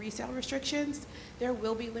resale restrictions. There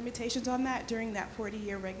will be limitations on that during that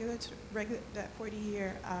 40-year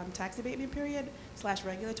tax abatement period /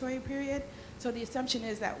 regulatory period. So the assumption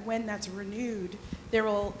is that when that's renewed,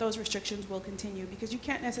 those restrictions will continue, because you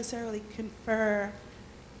can't necessarily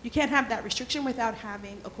you can't have that restriction without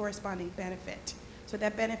having a corresponding benefit. So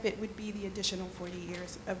that benefit would be the additional 40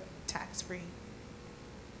 years of tax-free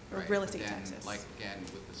or Right, real but estate then, taxes. like, again,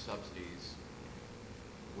 with the subsidies,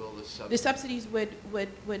 will the The subsidies? subsidies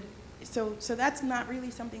would, so that's not really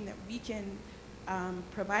something that we can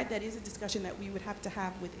provide. That is a discussion that we would have to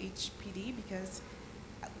have with HPD because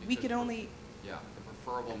we could only, Yeah, the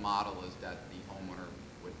preferable model is that the homeowner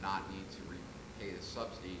would not need to repay the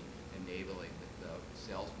subsidy, enabling the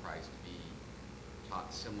sales price to be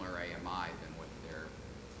similar AMI than what they're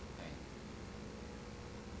paying.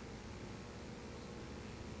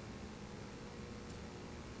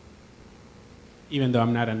 Even though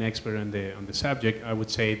I'm not an expert on the subject, I would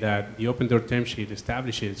say that the open door term sheet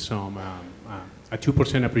establishes some a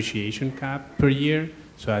 2% appreciation cap per year.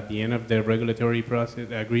 So at the end of the regulatory process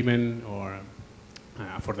agreement or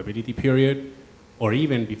affordability period, or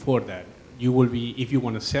even before that, you will be, if you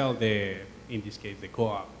want to sell in this case, the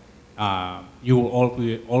co-op, you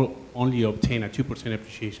will only obtain a 2%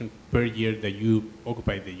 appreciation per year that you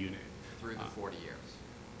occupy the unit. Through the 40 years.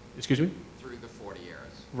 Excuse me? Through the 40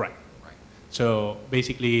 years. Right. Right. So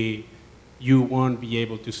basically, you won't be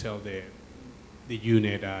able to sell the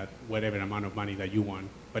unit at whatever amount of money that you want,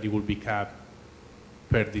 but it will be capped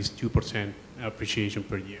per this 2% appreciation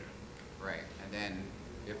per year. Right, and then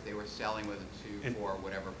if they were selling with a 2, 4,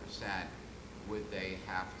 whatever percent, would they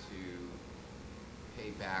have to pay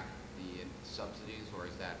back the subsidies, or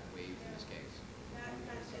is that waived in this case?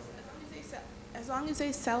 as long as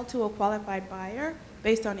they sell to a qualified buyer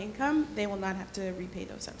based on income, they will not have to repay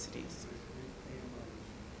those subsidies.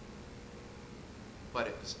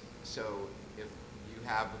 But so if you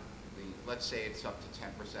have let's say it's up to 10%,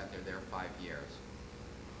 they're there 5 years.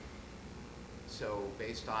 So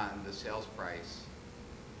based on the sales price,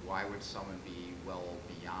 why would someone be well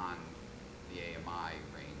beyond the AMI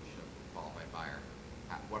range of qualified buyer?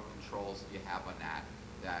 What controls do you have on that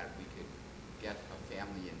we could get a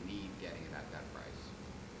family in need getting it at that price?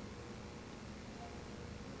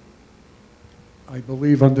 I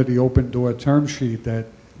believe under the open door term sheet that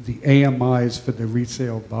the AMIs for the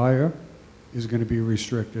resale buyer is going to be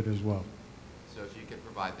restricted as well. So if you could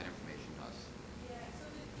provide that information to us. Yeah, so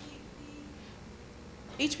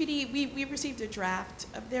the HPD, we received a draft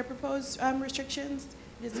of their proposed restrictions.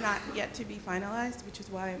 It is not yet to be finalized, which is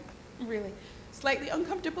why I'm really slightly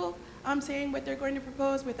uncomfortable saying what they're going to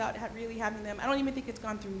propose without really having them. I don't even think it's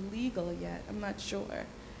gone through legal yet. I'm not sure.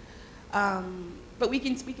 But we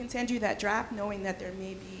can send you that draft knowing that there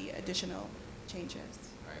may be additional changes.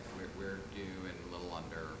 All right, we're due in a little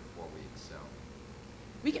under 4 weeks, so.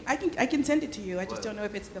 I can send it to you. I just don't know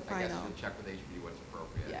if it's the I guess final. you'll check with HPD what's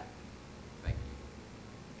appropriate. Yeah. Thank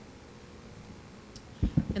you.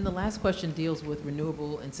 And the last question deals with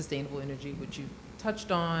renewable and sustainable energy, which you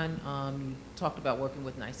touched on. You talked about working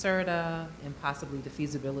with NYSERDA and possibly the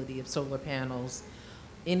feasibility of solar panels.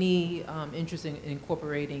 Any interest in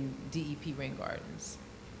incorporating DEP rain gardens?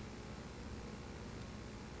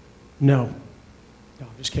 No. No,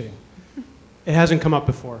 I'm just kidding. It hasn't come up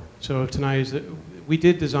before. So tonight we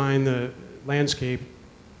did design the landscape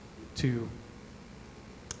to,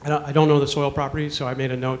 I don't know the soil properties, so I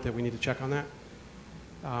made a note that we need to check on that.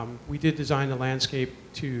 We did design the landscape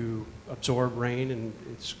to absorb rain, and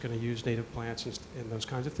it's going to use native plants and those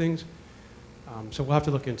kinds of things. So we'll have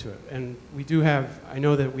to look into it. And we do have, I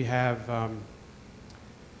know that we have,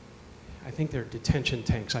 I think they're detention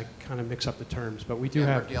tanks. I kind of mix up the terms, but we do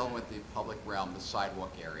have. We're dealing with the public realm, the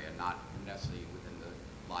sidewalk area, not necessarily within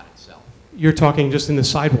the lot itself. You're talking just in the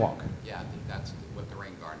sidewalk. Yeah, that's what the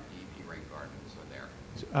rain garden, DEP rain gardens are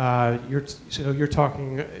there. So you're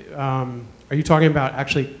talking, are you talking about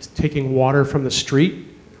actually taking water from the street?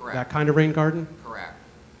 Correct. That kind of rain garden? Correct.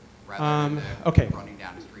 Rather than okay. running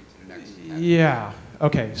down the street to the next. Yeah,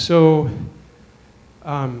 okay, so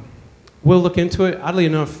we'll look into it. Oddly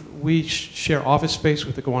enough, we share office space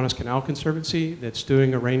with the Gowanus Canal Conservancy that's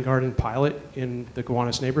doing a rain garden pilot in the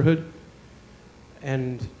Gowanus neighborhood.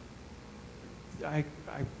 And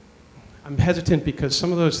I'm hesitant because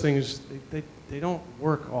some of those things, they don't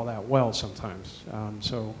work all that well sometimes.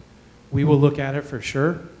 So we will look at it for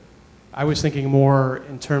sure. I was thinking more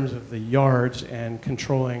in terms of the yards and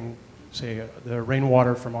controlling, say, the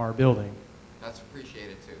rainwater from our building. That's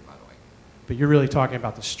appreciated too, by the way. But you're really talking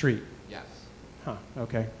about the street. Yes. Huh,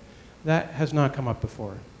 okay. That has not come up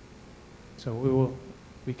before. So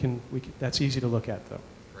we can, that's easy to look at though.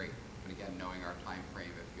 Great. And again, knowing our time frame,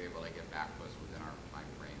 if you're able to get back to us within our time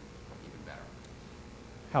frame, even better.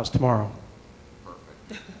 How's tomorrow?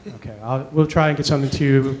 Perfect. Okay, we'll try and get something to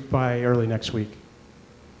you by early next week.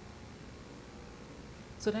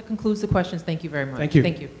 So that concludes the questions. Thank you very much. Thank you.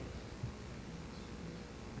 Thank you.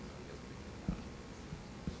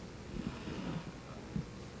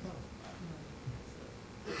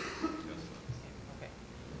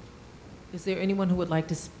 Is there anyone who would like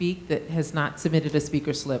to speak that has not submitted a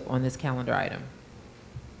speaker slip on this calendar item?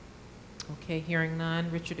 Okay, hearing none.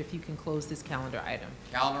 Richard, if you can close this calendar item.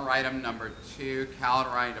 Calendar item number 2,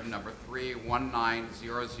 calendar item number 3,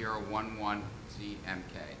 190011ZMK.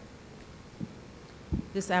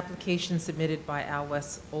 This application submitted by Al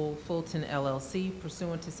West Old Fulton LLC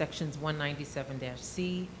pursuant to sections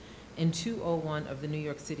 197-C and 201 of the New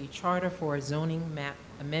York City Charter for a zoning map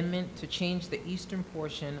amendment to change the eastern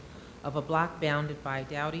portion of a block bounded by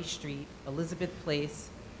Doughty Street, Elizabeth Place,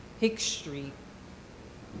 Hicks Street,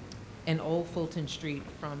 and Old Fulton Street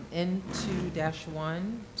from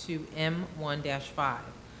N2-1 to M1-5.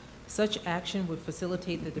 Such action would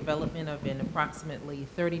facilitate the development of an approximately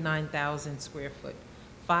 39,000 square foot,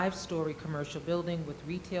 5-story commercial building with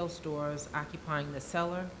retail stores occupying the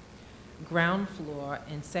cellar, ground floor,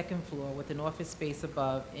 and second floor with an office space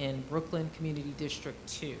above in Brooklyn Community District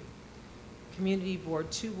 2. Community Board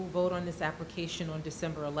 2 will vote on this application on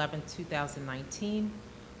December 11, 2019.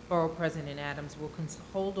 Borough President Adams will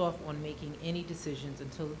hold off on making any decisions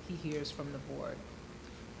until he hears from the board.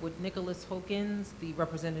 Would Nicholas Hawkins, the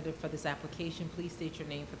representative for this application, please state your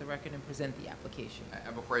name for the record and present the application?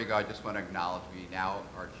 And before you go, I just want to acknowledge we now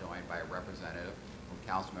are joined by a representative from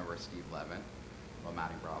Councilmember Steve Levin. Well,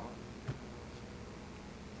 Matty Bravo.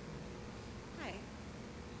 Hi.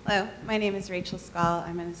 Hello, my name is Rachel Skall.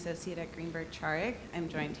 I'm an associate at Greenberg Charig. I'm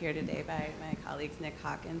joined here today by my colleagues Nick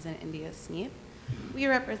Hawkins and India Sneap. We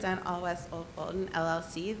represent All West Old Fulton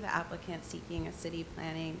LLC, the applicant seeking a city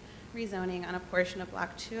planning rezoning on a portion of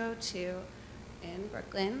Block 202 in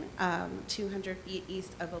Brooklyn, 200 feet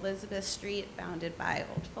east of Elizabeth Street, bounded by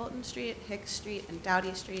Old Fulton Street, Hicks Street, and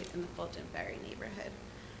Doughty Street in the Fulton Ferry neighborhood.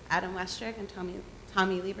 Adam Westrick and Tommy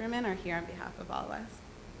Lieberman are here on behalf of All West.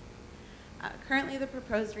 Currently, the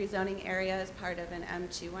proposed rezoning area is part of an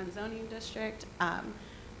M21 zoning district.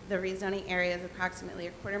 The rezoning area is approximately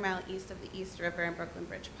a quarter-mile east of the East River and Brooklyn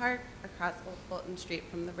Bridge Park, across Old Fulton Street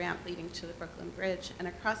from the ramp leading to the Brooklyn Bridge, and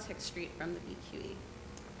across Hicks Street from the BQE.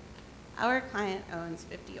 Our client owns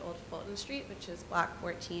 50 Old Fulton Street, which is Block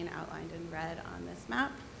 14 outlined in red on this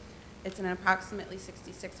map. It's an approximately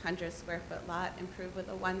 6,600 square foot lot improved with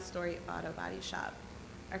a 1-story auto body shop.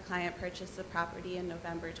 Our client purchased the property in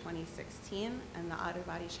November 2016, and the auto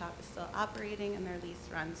body shop is still operating, and their lease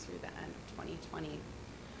runs through the end of 2020.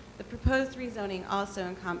 The proposed rezoning also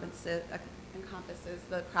encompasses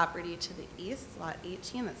the property to the east, Lot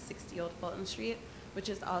 18, that's 60 Old Fulton Street, which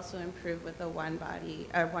is also improved with a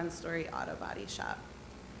 1-story auto body shop.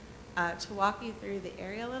 To walk you through the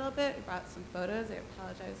area a little bit, we brought some photos. I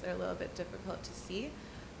apologize, they're a little bit difficult to see.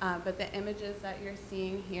 But the images that you're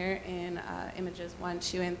seeing here in images 1,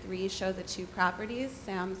 2, and 3 show the 2 properties.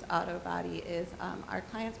 Sam's Auto Body is our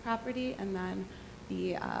client's property, and then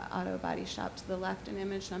the auto body shop to the left in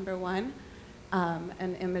image number 1.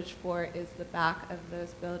 And image 4 is the back of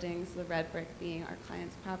those buildings, the red brick being our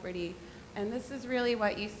client's property. And this is really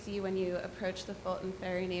what you see when you approach the Fulton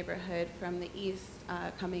Ferry neighborhood from the east,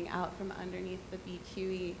 coming out from underneath the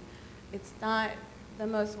BQE. It's not the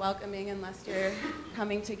most welcoming unless you're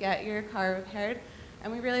coming to get your car repaired.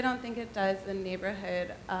 And we really don't think it does the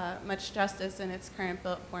neighborhood much justice in its current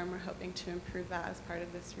built form. We're hoping to improve that as part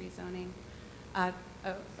of this rezoning. And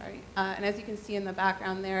as you can see in the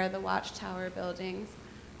background there are the Watchtower buildings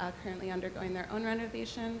currently undergoing their own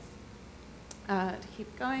renovations. To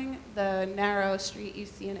keep going, the narrow street you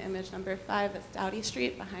see in image number 5, that's Doughty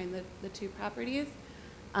Street behind the 2 properties.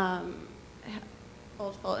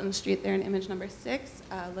 Old Fulton Street there in image number 6,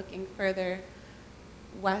 looking further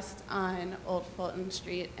west on Old Fulton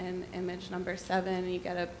Street in image number 7, you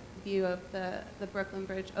get a view of the Brooklyn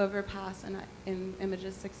Bridge overpass in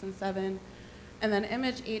images 6 and 7. And then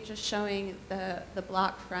image 8 just showing the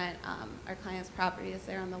block front. Our client's property is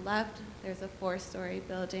there on the left. There's a 4-story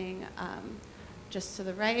building just to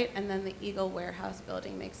the right, and then the Eagle Warehouse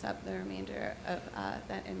building makes up the remainder of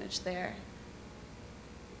that image there.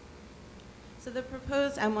 So the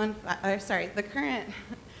proposed the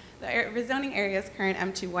rezoning area's current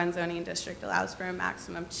M21 zoning district allows for a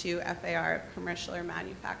maximum 2 FAR of commercial or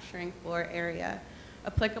manufacturing floor area.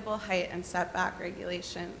 Applicable height and setback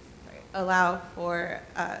regulations allow for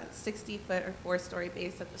a 60-foot or 4-story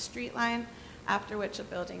base at the street line, after which a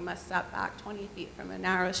building must step back 20 feet from a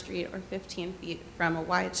narrow street or 15 feet from a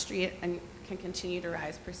wide street and can continue to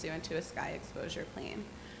rise pursuant to a sky exposure plane.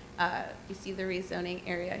 You see the rezoning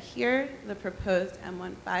area here. The proposed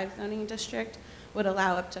M15 zoning district would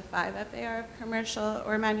allow up to 5 FAR of commercial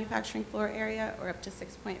or manufacturing floor area, or up to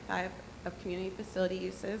 6.5 of community facility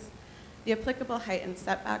uses. The applicable height and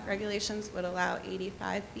setback regulations would allow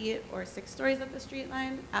 85 feet or 6 stories at the street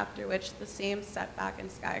line, after which the same setback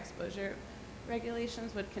and sky exposure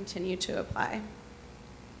regulations would continue to apply.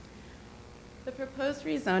 The proposed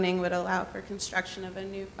rezoning would allow for construction of a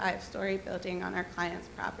new 5-story building on our client's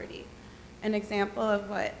property. An example of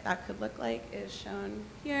what that could look like is shown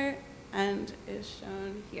here and is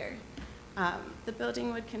shown here. The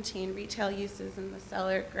building would contain retail uses in the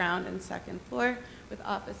cellar, ground, and second floor, with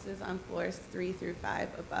offices on floors 3 through 5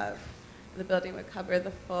 above. The building would cover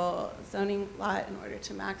the full zoning lot in order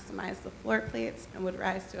to maximize the floor plates and would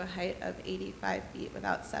rise to a height of 85 feet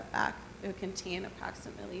without setback. It would contain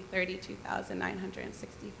approximately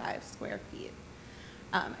 32,965 square feet.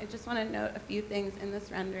 I just want to note a few things in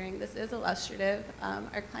this rendering. This is illustrative.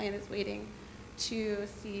 Our client is waiting to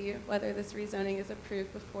see whether this rezoning is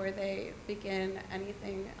approved before they begin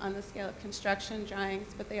anything on the scale of construction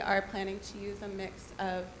drawings, but they are planning to use a mix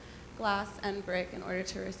of glass and brick in order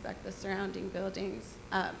to respect the surrounding buildings.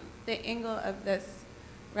 The angle of this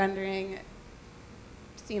rendering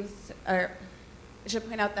seems, or I should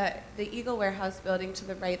point out that the Eagle Warehouse building to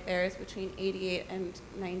the right there is between 88 and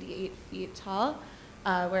 98 feet tall,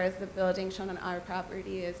 whereas the building shown on our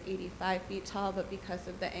property is 85 feet tall, but because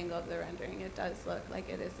of the angle of the rendering, it does look like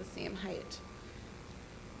it is the same height.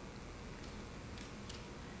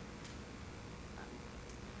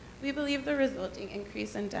 We believe the resulting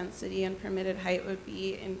increase in density and permitted height would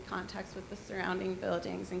be in context with the surrounding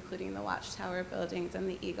buildings, including the Watchtower buildings and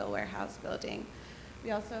the Eagle Warehouse building.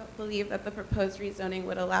 We also believe that the proposed rezoning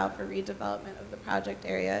would allow for redevelopment of the project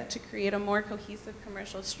area to create a more cohesive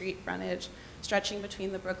commercial street frontage stretching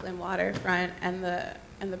between the Brooklyn waterfront and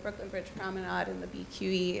the Brooklyn Bridge Promenade and the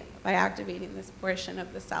BQE by activating this portion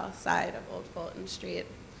of the south side of Old Fulton Street.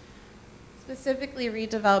 Specifically,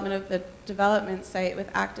 redevelopment of the development site with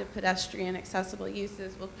active pedestrian accessible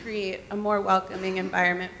uses will create a more welcoming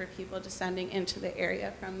environment for people descending into the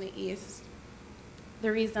area from the east. The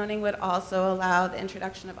rezoning would also allow the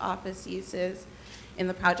introduction of office uses in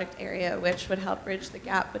the project area, which would help bridge the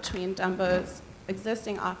gap between Dumbo's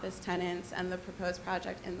existing office tenants and the proposed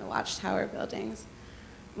project in the Watchtower buildings.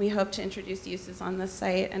 We hope to introduce uses on the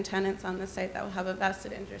site and tenants on the site that will have a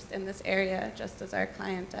vested interest in this area, just as our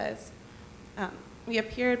client does. We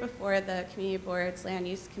appeared before the Community Boards Land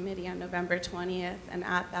Use Committee on November 20th, and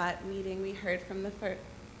at that meeting we heard from the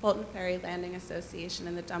Fulton Ferry Landing Association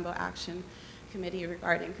and the Dumbo Action Committee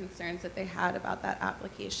regarding concerns that they had about that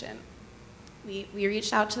application. We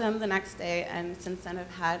reached out to them the next day, and since then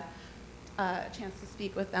have had a chance to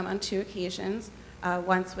speak with them on 2 occasions,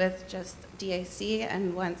 once with just DAC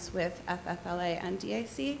and once with FFLA and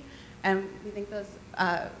DAC. And we think those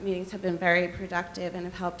meetings have been very productive and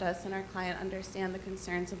have helped us and our client understand the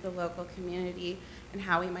concerns of the local community and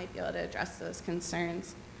how we might be able to address those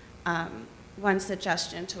concerns. One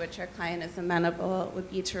suggestion to which our client is amenable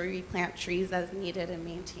would be to replant trees as needed and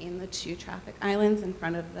maintain the 2 traffic islands in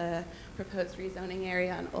front of the proposed rezoning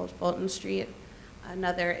area on Old Fulton Street.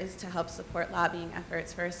 Another is to help support lobbying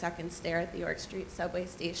efforts for a second stair at the York Street subway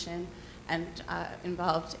station and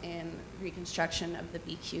involved in reconstruction of the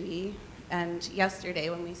BQE. And yesterday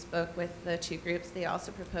when we spoke with the 2 groups, they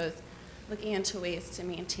also proposed looking into ways to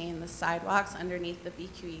maintain the sidewalks underneath the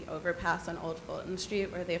BQE overpass on Old Fulton Street,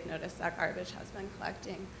 where they've noticed that garbage has been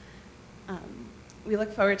collecting. We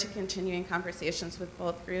look forward to continuing conversations with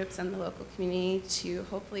both groups and the local community to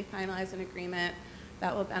hopefully finalize an agreement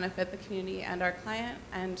that will benefit the community and our client,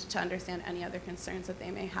 and to understand any other concerns that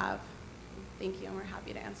they may have. Thank you, and we're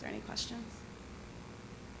happy to answer any questions.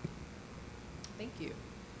 Thank you.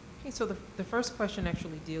 Okay, so the first question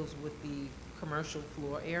actually deals with the commercial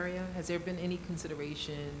floor area. Has there been any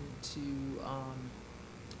consideration to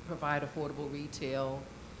provide affordable retail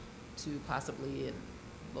to possibly a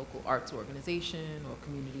local arts organization or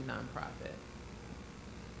community nonprofit?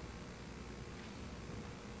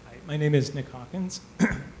 Hi, my name is Nick Hawkins.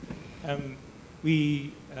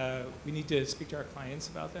 We need to speak to our clients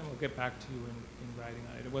about them. We'll get back to you in writing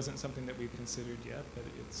on it. It wasn't something that we've considered yet, but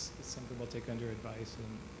it's something we'll take under advice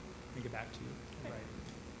and get back to you in writing.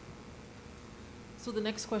 So the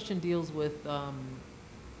next question deals with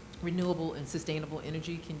renewable and sustainable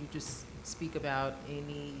energy. Can you just speak about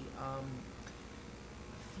any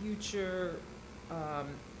future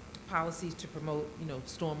policies to promote,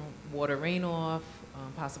 storm water runoff,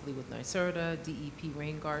 possibly with NYSERDA, DEP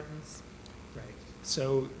rain gardens? Right.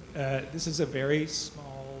 So this is a very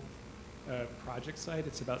small project site.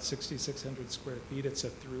 It's about 6,600 square feet. It's a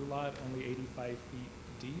through lot, only 85 feet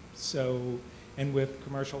deep. So, and with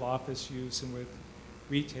commercial office use and with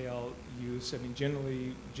retail use, I mean,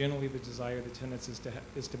 generally the desire of the tenants is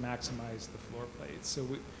to maximize the floor plates. So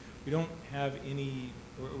we don't have any,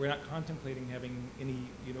 we're not contemplating having any,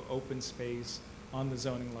 open space on the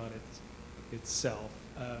zoning lot itself.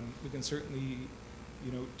 We can certainly,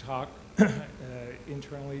 talk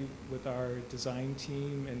internally with our design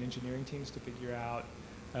team and engineering teams to figure out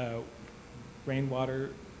rainwater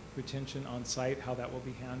retention on site, how that will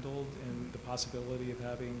be handled, and the possibility of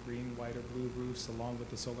having green, white, or blue roofs along with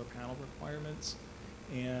the solar panel requirements.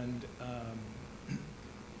 And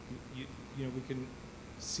we can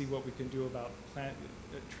see what we can do about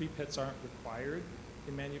tree pits aren't required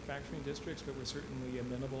in manufacturing districts, but we're certainly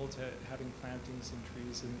amenable to having plantings and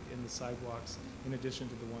trees in the sidewalks in addition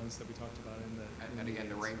to the ones that we talked about in the And again,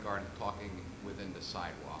 the rain garden talking within the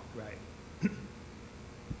sidewalk. Right.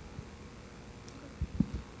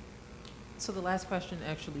 So the last question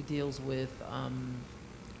actually deals with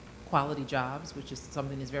quality jobs, which is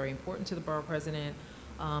something that's very important to the borough president.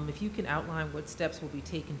 If you can outline what steps will be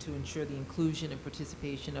taken to ensure the inclusion and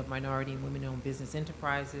participation of minority and women-owned business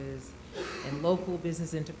enterprises and local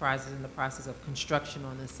business enterprises in the process of construction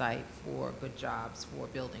on the site for good jobs for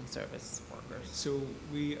building service workers. So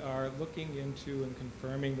we are looking into and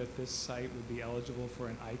confirming that this site would be eligible for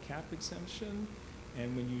an ICAP exemption.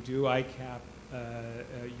 And when you do ICAP,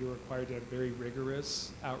 you're required to have very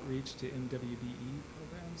rigorous outreach to NWBE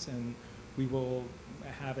programs, and we will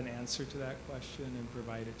have an answer to that question and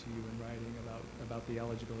provide it to you in writing about the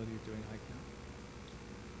eligibility of doing ICAP.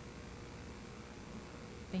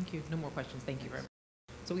 Thank you. No more questions. Thank you very much.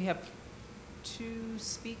 So we have two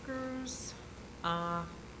speakers.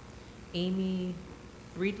 Amy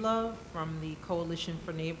Breedlove from the Coalition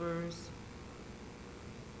for Neighbors.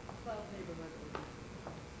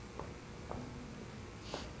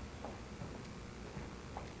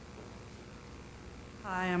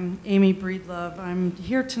 Hi, I'm Amy Breedlove. I'm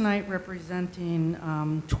here tonight representing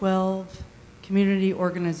 12 community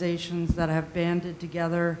organizations that have banded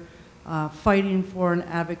together fighting for and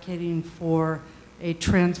advocating for a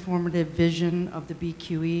transformative vision of the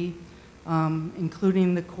BQE,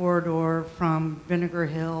 including the corridor from Vinegar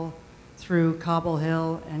Hill through Cobble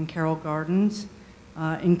Hill and Carroll Gardens,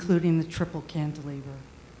 including the triple cantilever.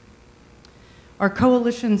 Our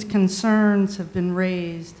coalition's concerns have been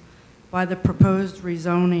raised by the proposed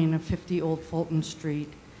rezoning of 50 Old Fulton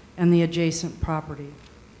Street and the adjacent property.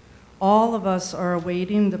 All of us are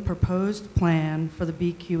awaiting the proposed plan for the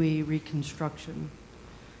BQE reconstruction.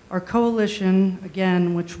 Our coalition,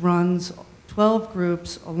 again, which runs 12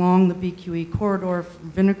 groups along the BQE corridor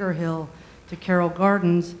from Vinegar Hill to Carroll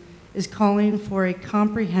Gardens, is calling for a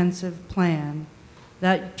comprehensive plan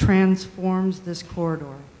that transforms this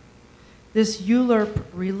corridor. This ULURP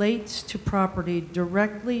relates to property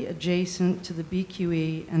directly adjacent to the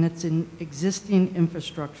BQE and its existing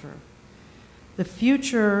infrastructure. The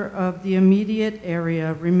future of the immediate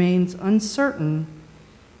area remains uncertain,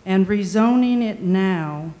 and rezoning it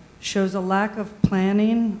now shows a lack of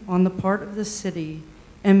planning on the part of the city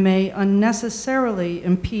and may unnecessarily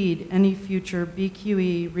impede any future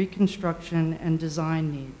BQE reconstruction and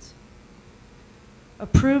design needs.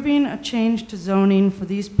 Approving a change to zoning for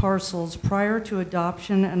these parcels prior to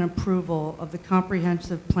adoption and approval of the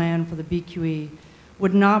comprehensive plan for the BQE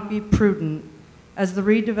would not be prudent, as the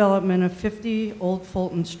redevelopment of 50 Old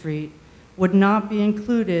Fulton Street would not be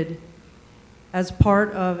included as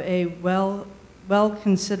part of a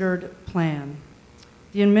well-considered plan.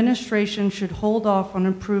 The administration should hold off on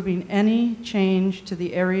approving any change to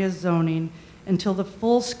the area's zoning until the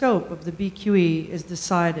full scope of the BQE is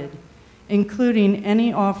decided, including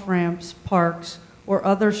any off-ramps, parks, or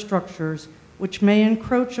other structures which may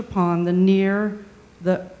encroach upon or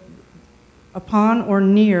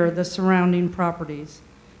near the surrounding properties.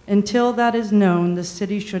 Until that is known, the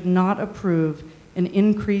city should not approve an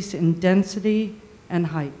increase in density and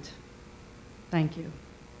height. Thank you.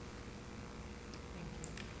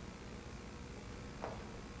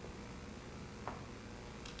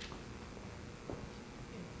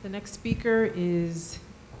 The next speaker is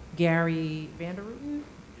Gary Vanderrooten,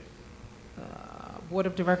 Board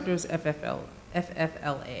of Directors, FFLA.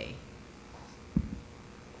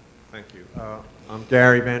 Thank you. I'm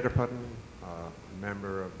Gary Vanderputten, a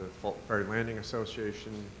member of the Fulton Ferry Landing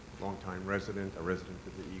Association, longtime resident, a resident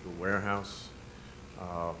of the Eagle Warehouse.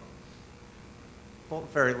 Fulton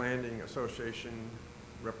Ferry Landing Association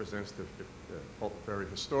represents the Fulton Ferry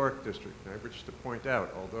Historic District. And I wish to point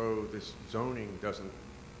out, although this zoning doesn't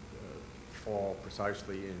fall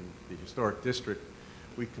precisely in the historic district,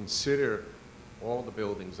 we consider all the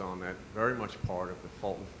buildings on that very much part of the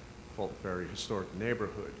Fulton Ferry historic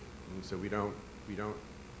neighborhood. And so we don't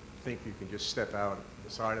think you can just step out the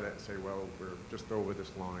side of that and say, well, we're just over this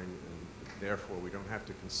line, and therefore we don't have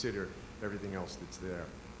to consider everything else that's there.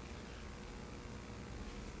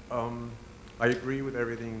 I agree with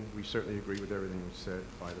everything, we certainly agree with everything was said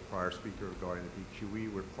by the prior speaker regarding the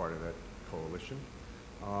BQE. We're part of that coalition.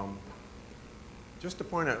 Just to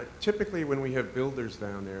point out, typically when we have builders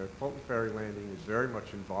down there, Fulton Ferry Landing is very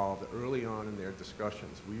much involved early on in their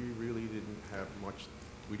discussions. We really didn't have much,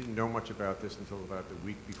 we didn't know much about this until about the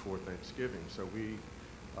week before Thanksgiving. So we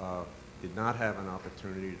did not have an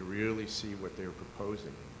opportunity to really see what they were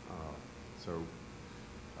proposing.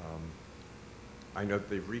 I know that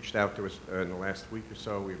they've reached out to us in the last week or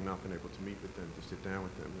so. We have not been able to meet with them, to sit down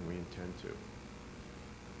with them, and we intend to.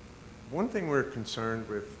 One thing we're concerned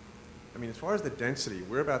with, I mean, as far as the density,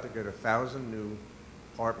 we're about to get 1,000 new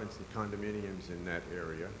apartments and condominiums in that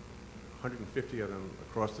area, 150 of them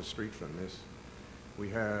across the street from this. We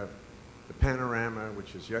have the Panorama,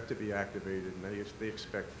 which is yet to be activated, and they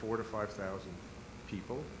expect 4,000 to 5,000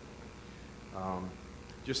 people.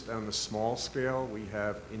 Just on the small scale, we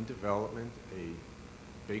have in development a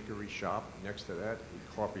bakery shop next to that,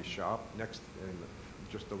 a coffee shop next, and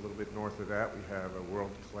just a little bit north of that, we have a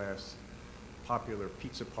world-class popular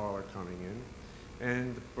pizza parlor coming in,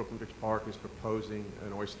 and the Brooklyn Bridge Park is proposing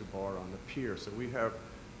an oyster bar on the pier. So we have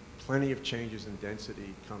plenty of changes in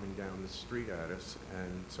density coming down the street at us,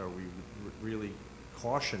 and so we really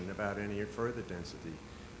caution about any further density.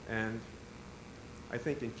 And I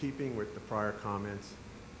think in keeping with the prior comments,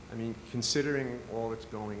 I mean, considering all that's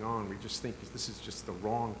going on, we just think this is just the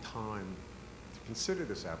wrong time to consider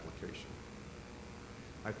this application.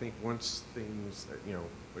 I think once things, you know,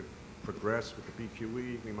 would progress with the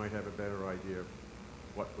BQE, we might have a better idea of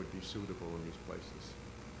what would be suitable in these places.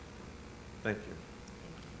 Thank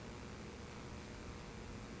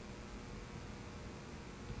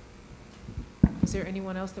you. Is there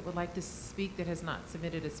anyone else that would like to speak that has not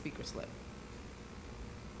submitted a speaker slip?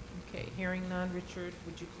 Okay, hearing none. Richard,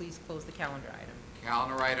 would you please close the calendar item?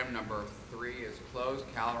 Calendar item number 3 is closed.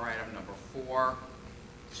 Calendar item number 4,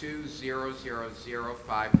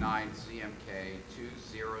 200059 ZMK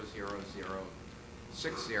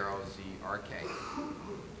 200060ZRK.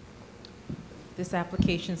 This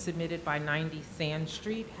application submitted by 90 Sand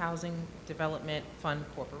Street Housing Development Fund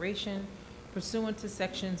Corporation pursuant to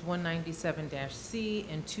sections 197-C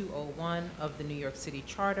and 201 of the New York City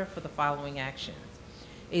Charter for the following actions.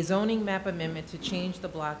 A zoning map amendment to change the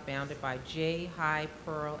block bounded by J, High,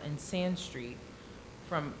 Pearl, and Sand Street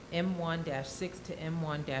from M1-6 to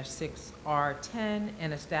M1-6R10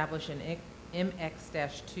 and establish an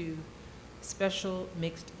MX-2 special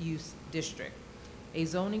mixed-use district. A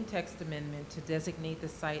zoning text amendment to designate the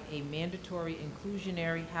site a mandatory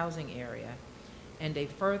inclusionary housing area, and a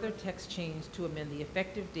further text change to amend the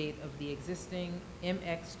effective date of the existing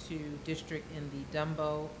MX2 district in the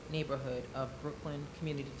Dumbo neighborhood of Brooklyn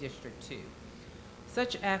Community District 2.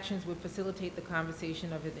 Such actions would facilitate the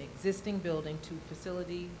conversion of an existing building to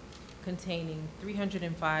facility containing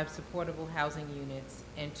 305 supportable housing units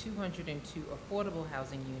and 202 affordable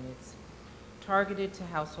housing units targeted to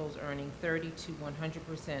households earning 30 to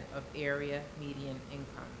 100% of area median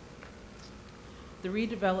income. The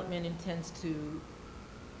redevelopment intends to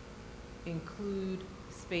include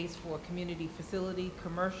space for community facility,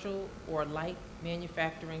 commercial, or light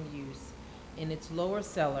manufacturing use in its lower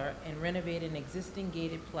cellar and renovate an existing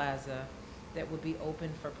gated plaza that will be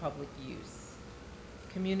open for public use.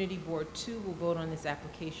 Community Board 2 will vote on this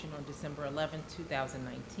application on December 11,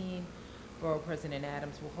 2019. Borough President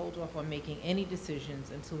Adams will hold off on making any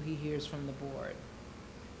decisions until he hears from the board.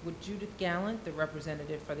 Would Judith Gallant, the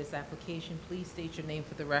representative for this application, please state your name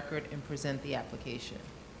for the record and present the application?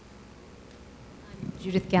 I'm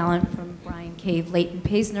Judith Gallant from Bryan Cave, Leighton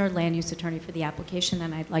Paisner, land use attorney for the application,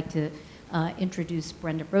 and I'd like to introduce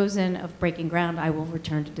Brenda Rosen of Breaking Ground. I will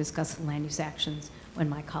return to discuss the land use actions when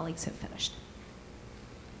my colleagues have finished.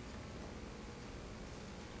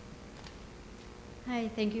 Hi,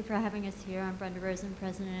 thank you for having us here. I'm Brenda Rosen,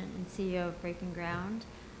 President and CEO of Breaking Ground.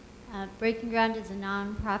 Breaking Ground is a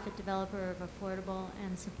nonprofit developer of affordable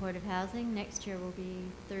and supportive housing. Next year will be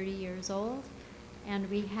 30 years old. And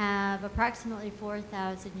we have approximately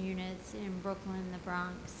 4,000 units in Brooklyn, the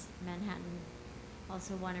Bronx, Manhattan,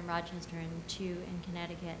 also 1 in Rochester and 2 in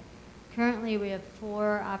Connecticut. Currently, we have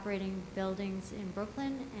 4 operating buildings in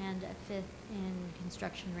Brooklyn and a 5th in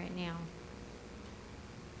construction right now.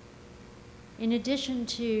 In addition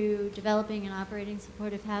to developing and operating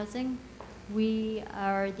supportive housing, we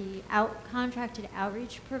are the contracted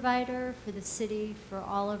outreach provider for the city for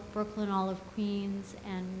all of Brooklyn, all of Queens,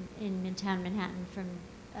 and in Midtown Manhattan from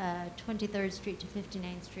 23rd Street to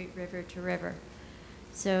 59th Street, river to river.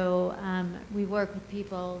 So we work with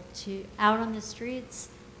people out on the streets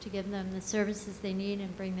to give them the services they need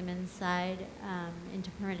and bring them inside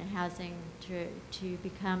into permanent housing to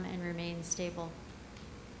become and remain stable.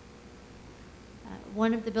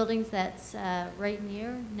 One of the buildings that's right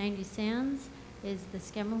near 90 Sands is the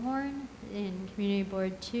Skemmerhorn in Community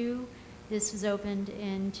Board 2. This was opened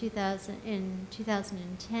in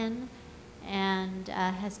 2010 and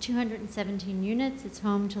has 217 units. It's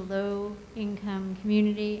home to low-income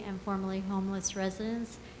community and formerly homeless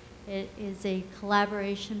residents. It is a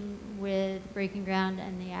collaboration with Breaking Ground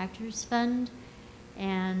and the Actors Fund.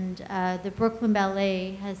 And the Brooklyn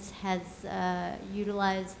Ballet has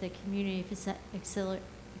utilized the community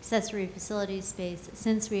accessory facility space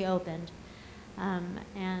since we opened. And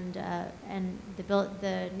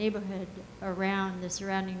the neighborhood around, the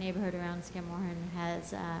surrounding neighborhood around Skemmerhorn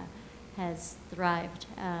has thrived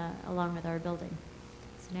along with our building.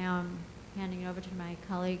 So now I'm handing it over to my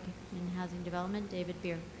colleague in Housing Development, David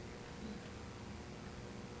Beer.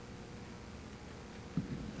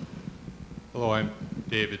 Hello, I'm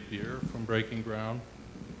David Beer from Breaking Ground.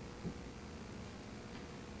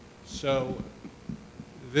 So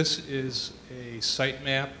this is a site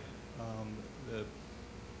map. The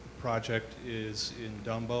project is in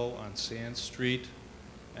Dumbo on Sand Street,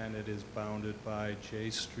 and it is bounded by J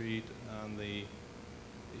Street on the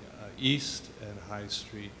east and High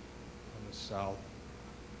Street on the south.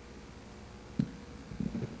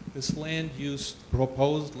 This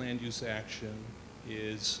proposed land use action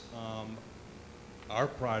is our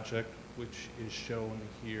project, which is shown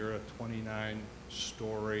here, a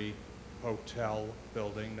 29-story hotel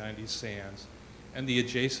building, 90 Sands, and the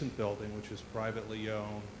adjacent building, which is privately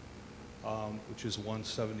owned, which is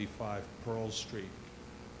 175 Pearl Street.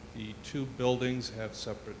 The two buildings have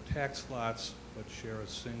separate tax lots, but share a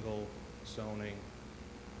single zoning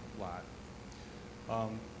lot.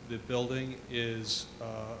 The building is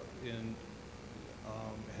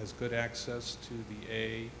has good access to the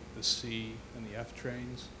A, the C, and the F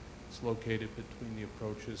trains. It's located between the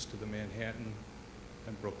approaches to the Manhattan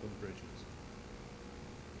and Brooklyn bridges.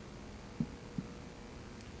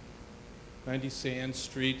 90 Sand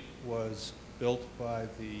Street was built by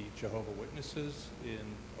the Jehovah's Witnesses,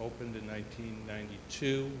 opened in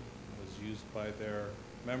 1992, was used by their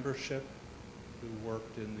membership, who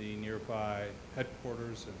worked in the nearby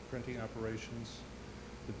headquarters and printing operations.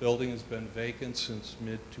 The building has been vacant since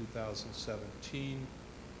mid-2017.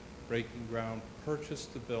 Breaking Ground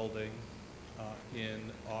purchased the building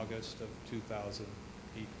in August of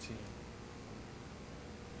 2018.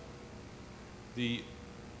 The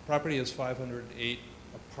property has 508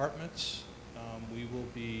 apartments. We will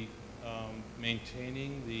be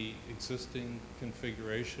maintaining the existing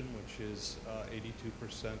configuration, which is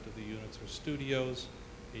 82% of the units are studios,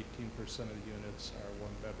 18% of the units are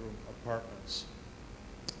one-bedroom apartments.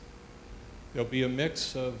 There'll be a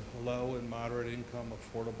mix of low and moderate income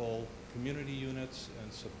affordable community units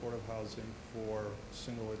and supportive housing for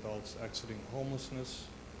single adults exiting homelessness.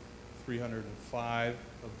 305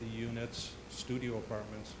 of the units, studio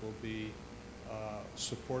apartments, will be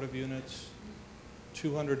supportive units.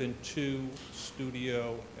 202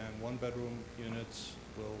 studio and one-bedroom units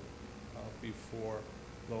will be for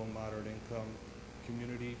low and moderate income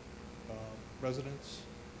community residents,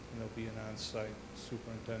 and there'll be an on-site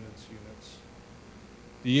superintendent's units.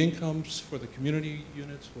 The incomes for the community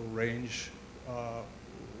units will range,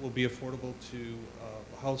 will be affordable to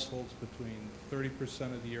households between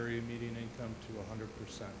 30% of the area median income to 100%.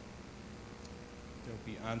 There'll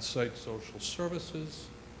be on-site social services.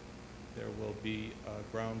 There will be a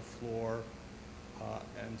ground floor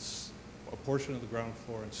and a portion of the ground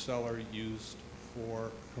floor and cellar used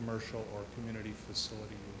for commercial or community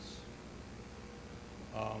facility use.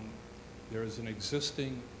 There is an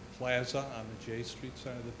existing plaza on the J Street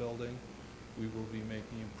side of the building. We will be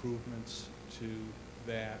making improvements to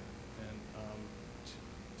that and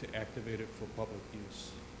to activate it for public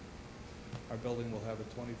use. Our building will have a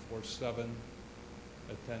 24/7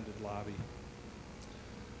 attended lobby.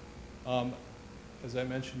 As I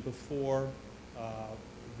mentioned before,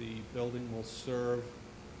 the building will serve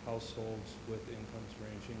households with incomes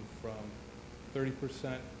ranging from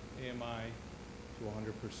 30% AMI to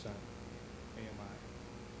 100% AMI.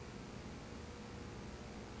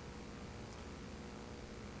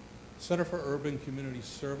 Center for Urban Community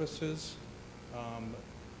Services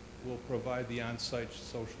will provide the on-site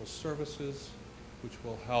social services, which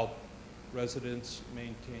will help residents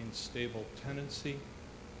maintain stable tenancy.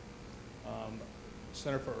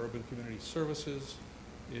 Center for Urban Community Services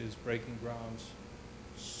is Breaking Ground's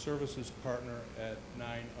services partner at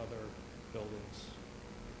 9 other buildings.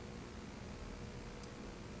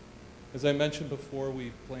 As I mentioned before,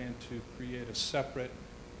 we plan to create a separate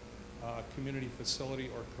community facility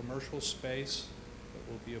or commercial space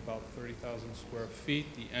that will be about 30,000 square feet,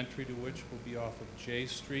 the entry to which will be off of J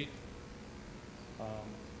Street.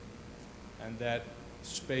 And that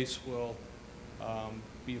space will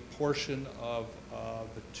be a portion of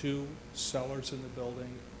the 2 cellars in the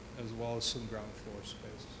building, as well as some ground floor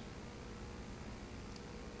space.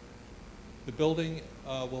 The building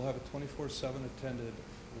will have a 24/7 attended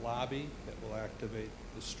lobby that will activate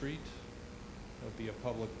the street. There'll be a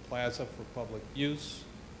public plaza for public use.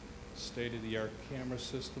 State-of-the-art camera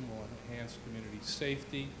system will enhance community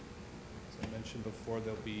safety. As I mentioned before,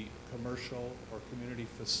 there'll be commercial or community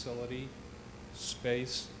facility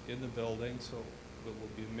space in the building, so it will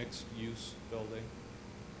be a mixed-use building.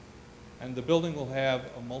 And the building will have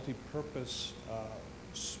a multi-purpose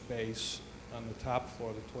space on the top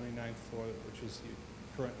floor, the 29th floor, which is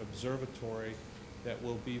the current observatory, that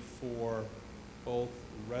will be for both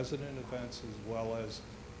resident events as well as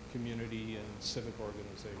community and civic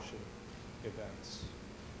organization events.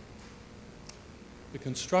 The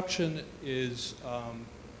construction is,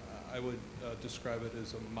 I would describe it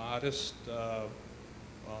as a modest,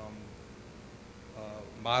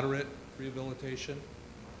 moderate rehabilitation.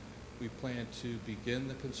 We plan to begin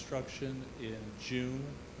the construction in June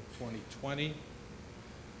of 2020.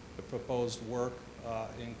 The proposed work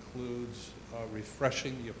includes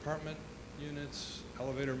refreshing the apartment units,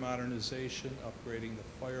 elevator modernization, upgrading the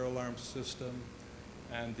fire alarm system,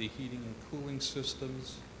 and the heating and cooling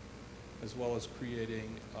systems, as well as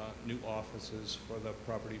creating new offices for the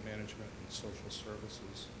property management and social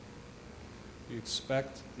services. We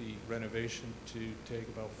expect the renovation to take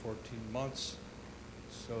about 14 months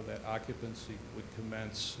so that occupancy would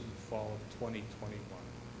commence in the fall of 2021.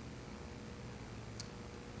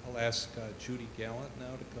 I'll ask Judy Gallant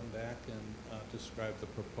now to come back and describe the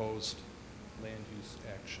proposed land use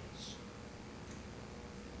actions.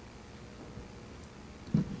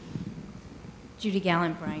 Judy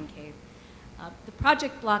Gallant, Brian Cave. The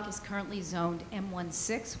project block is currently zoned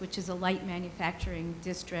M16, which is a light manufacturing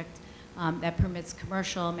district that permits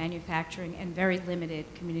commercial, manufacturing, and very limited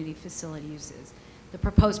community facility uses. The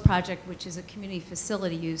proposed project, which is a community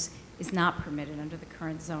facility use, is not permitted under the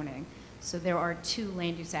current zoning. So there are 2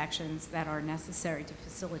 land use actions that are necessary to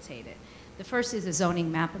facilitate it. The first is a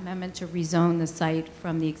zoning map amendment to rezone the site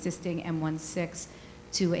from the existing M16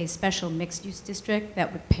 to a special mixed-use district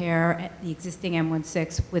that would pair the existing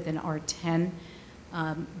M16 with an R10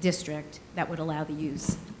 district that would allow the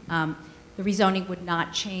use. The rezoning would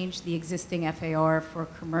not change the existing FAR for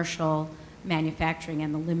commercial manufacturing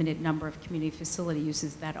and the limited number of community facility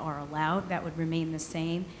uses that are allowed. That would remain the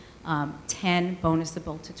same, 10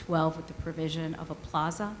 bonusable to 12 with the provision of a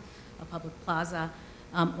plaza, a public plaza,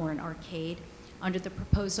 or an arcade. Under the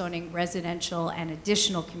proposed zoning, residential and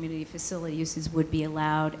additional community facility uses would be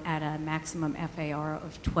allowed at a maximum FAR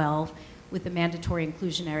of 12 with the mandatory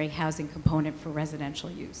inclusionary housing component for residential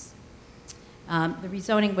use. The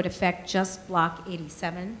rezoning would affect just Block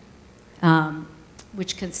 87,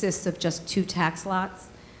 which consists of just 2 tax lots,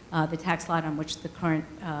 the tax lot on which the current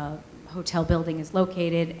hotel building is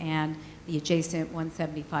located and the adjacent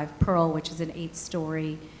 175 Pearl, which is an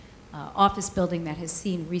 8-story office building that has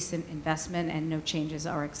seen recent investment and no changes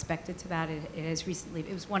are expected to that. It has recently,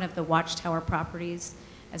 it was one of the Watchtower properties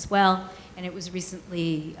as well, and it was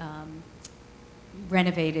recently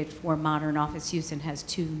renovated for modern office use and has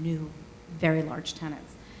 2 new very large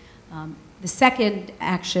tenants. The second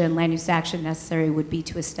action, land use action necessary would be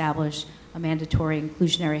to establish a mandatory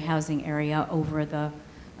inclusionary housing area over the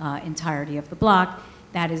entirety of the block.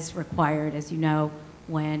 That is required, as you know,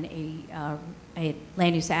 when a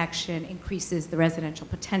land use action increases the residential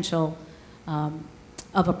potential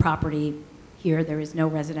of a property. Here, there is no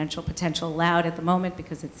residential potential allowed at the moment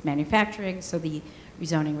because it's manufacturing, so the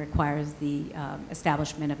rezoning requires the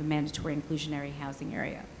establishment of a mandatory inclusionary housing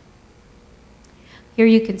area. Here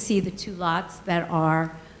you can see the 2 lots that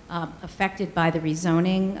are affected by the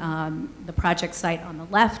rezoning, the project site on the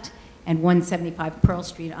left and 175 Pearl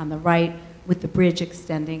Street on the right, with the bridge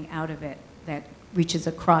extending out of it that reaches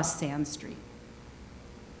across Sand Street.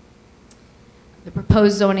 The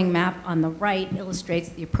proposed zoning map on the right illustrates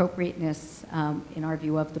the appropriateness, in our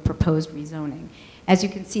view, of the proposed rezoning. As you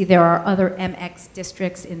can see, there are other MX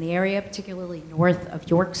districts in the area, particularly north of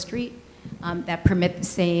York Street, that permit the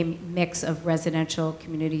same mix of residential,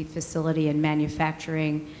 community facility, and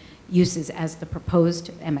manufacturing uses as the proposed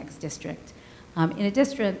MX district. In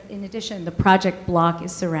addition, the project block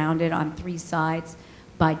is surrounded on 3 sides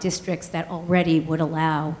by districts that already would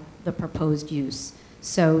allow the proposed use.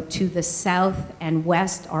 So to the south and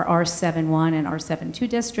west are R71 and R72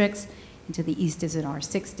 districts, and to the east is an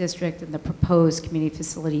R6 district, and the proposed community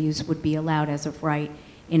facility use would be allowed as of right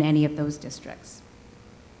in any of those districts.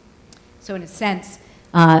 So in a sense,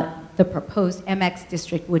 the proposed MX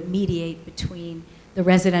district would mediate between the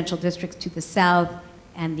residential districts to the south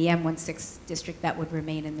and the M16 district that would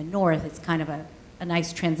remain in the north. It's kind of a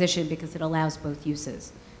nice transition because it allows both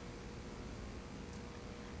uses.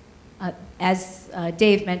 As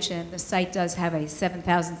Dave mentioned, the site does have a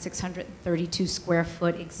 7,632 square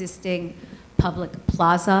foot existing public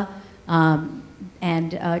plaza,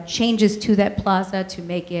 and changes to that plaza to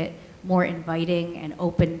make it more inviting and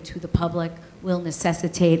open to the public will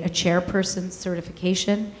necessitate a chairperson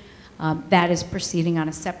certification. That is proceeding on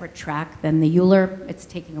a separate track than the ULURP. It's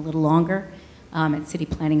taking a little longer, and city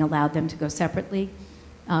planning allowed them to go separately.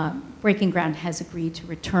 Breaking Ground has agreed to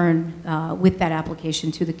return with that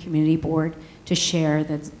application to the community board to share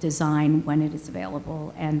the design when it is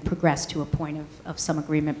available and progress to a point of some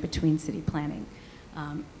agreement between city planning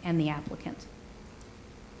and the applicant.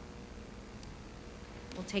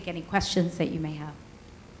 We'll take any questions that you may have.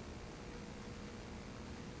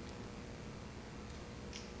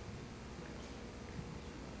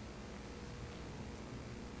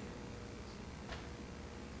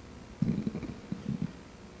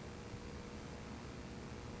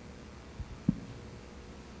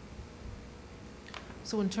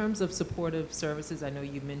 So in terms of supportive services, I know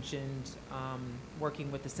you mentioned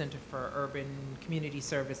working with the Center for Urban Community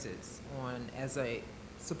Services as a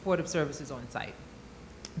supportive services on site.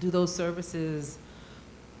 Do those services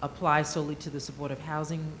apply solely to the supportive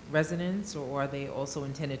housing residents, or are they also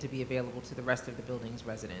intended to be available to the rest of the building's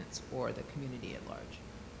residents or the community at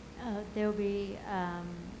large? There will be,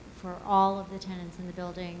 for all of the tenants in the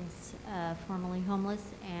buildings, formerly homeless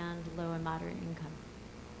and low and moderate income.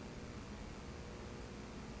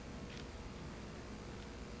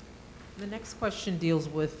 The next question deals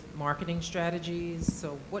with marketing strategies.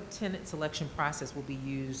 So what tenant selection process will be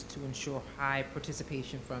used to ensure high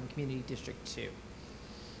participation from Community District 2?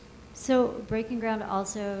 So Breaking Ground,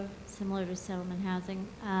 also similar to settlement housing,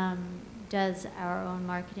 does our own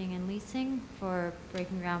marketing and leasing for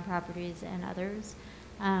Breaking Ground properties and others.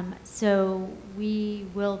 So we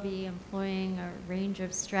will be employing a range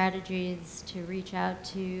of strategies to reach out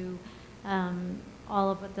to all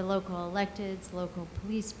of the local electeds, local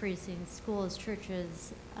police precincts, schools,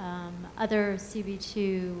 churches, other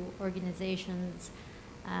CB2 organizations,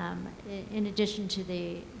 in addition to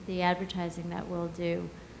the advertising that we'll do.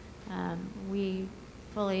 We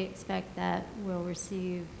fully expect that we'll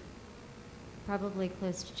receive probably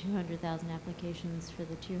close to 200,000 applications for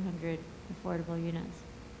the 200 affordable units.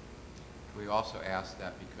 We also ask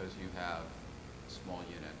that because you have small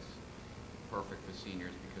units, perfect for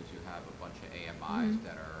seniors because you have a bunch of AMIs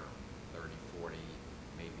that are 30, 40,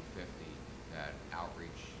 maybe 50, that outreach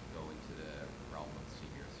go into the realm of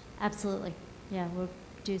seniors. Absolutely. Yeah, we'll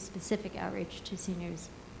do specific outreach to seniors.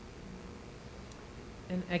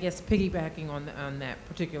 And I guess piggybacking on that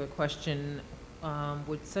particular question,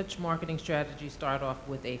 would such marketing strategy start off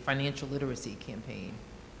with a financial literacy campaign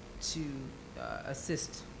to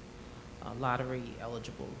assist lottery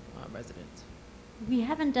eligible residents? We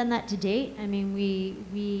haven't done that to date. I mean,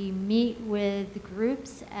 we meet with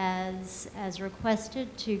groups as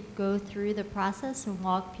requested to go through the process and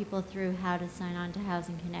walk people through how to sign on to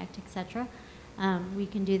Housing Connect, et cetera. We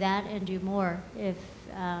can do that and do more if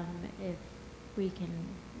we can,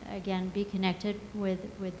 again, be connected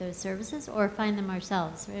with those services or find them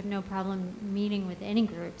ourselves. We have no problem meeting with any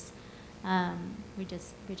groups. We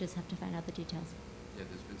just have to find out the details. Yeah,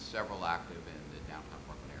 there's been several active in the downtown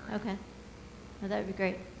Brooklyn area. Okay. Well, that would be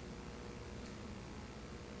great.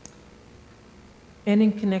 And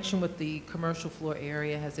in connection with the commercial floor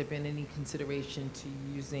area, has there been any consideration to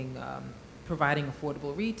using, providing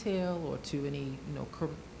affordable retail or to any,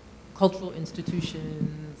 cultural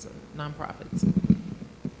institutions or nonprofits?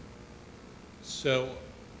 So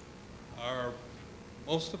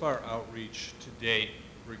most of our outreach to date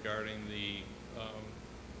regarding the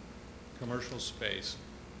commercial space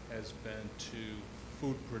has been to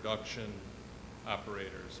food production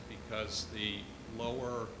operators, because the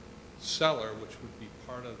lower cellar, which would be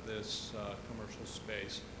part of this commercial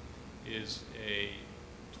space, is a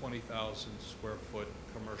 20,000 square foot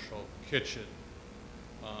commercial kitchen.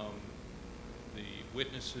 The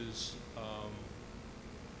witnesses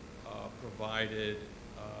provided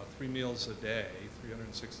 3 meals a day,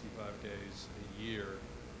 365 days a year,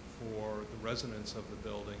 for the residents of the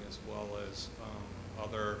building, as well as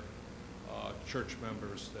other church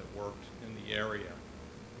members that worked in the area.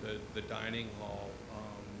 The dining hall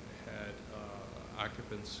had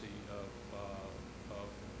occupancy of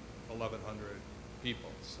 1,100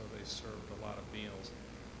 people, so they served a lot of meals.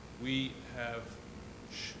 We have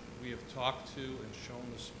talked to and shown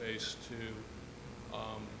the space to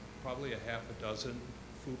probably a half a dozen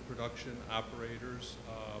food production operators,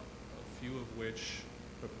 a few of which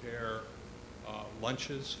prepare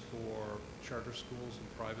lunches for charter schools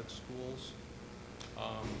and private schools.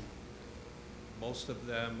 Most of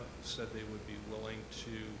them said they would be willing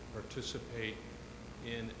to participate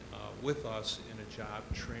in, with us in a job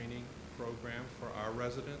training program for our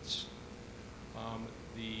residents.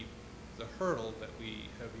 The hurdle that we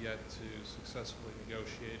have yet to successfully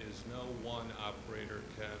negotiate is no one operator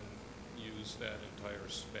can use that entire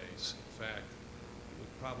space. In fact, it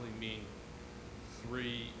would probably mean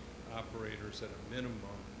 3 operators at a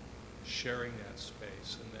minimum sharing that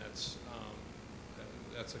space, and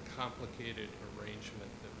that's a complicated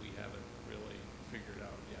arrangement that we haven't really figured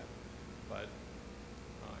out yet. But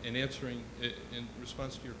in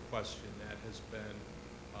response to your question, that has been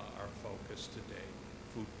our focus to date,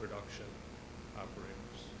 food production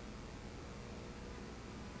operators.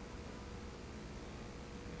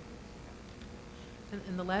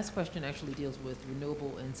 And the last question actually deals with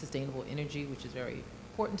renewable and sustainable energy, which is very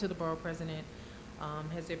important to the Borough President.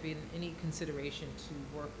 Has there been any consideration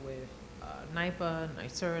to work with NYPA,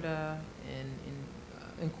 NYSERDA, in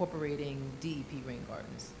incorporating DEP rain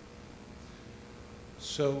gardens?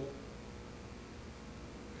 So,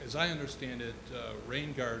 as I understand it,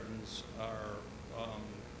 rain gardens are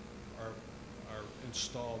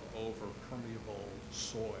installed over permeable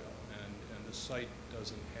soil, and the site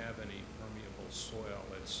doesn't have any permeable soil.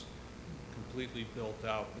 It's completely built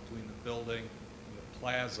out between the building and the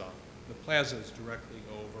plaza. The plaza is directly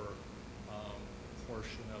over a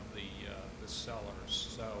portion of the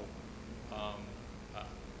cellars. So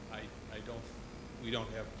we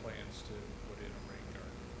don't have plans to put in a rain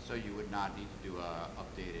garden. So you would not need to do a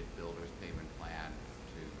updated builder's payment plan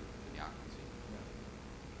for the occupancy? No.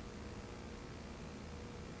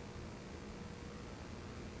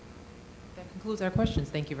 That concludes our questions.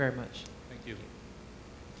 Thank you very much. Thank you.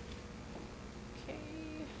 Okay,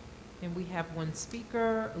 and we have one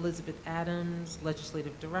speaker, Elizabeth Adams,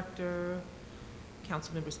 Legislative Director,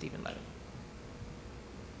 Councilmember Stephen Levin.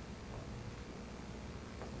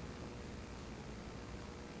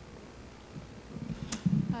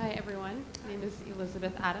 Hi, everyone. My name is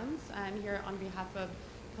Elizabeth Adams. I'm here on behalf of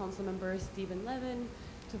Councilmember Stephen Levin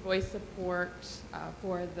to voice support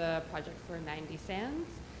for the project for 90 Sands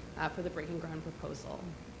for the breaking ground proposal.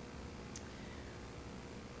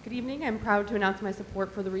 Good evening. I'm proud to announce my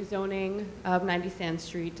support for the rezoning of 90 Sands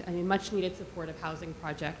Street, a much-needed supportive housing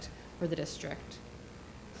project for the district.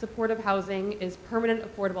 Supportive housing is permanent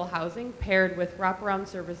affordable housing paired with wraparound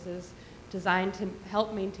services designed to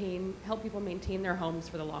help people maintain their homes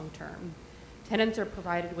for the long term. Tenants are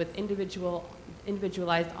provided with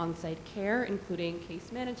individualized on-site care, including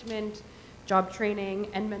case management, job training,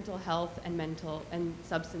 and mental health and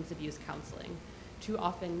substance abuse counseling, too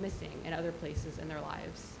often missing in other places in their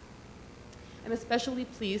lives. I'm especially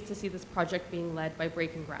pleased to see this project being led by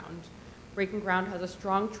Breaking Ground. Breaking Ground has a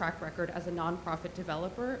strong track record as a nonprofit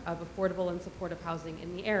developer of affordable and supportive housing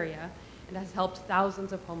in the area, and has helped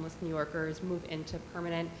thousands of homeless New Yorkers move into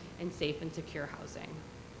permanent and safe and secure housing.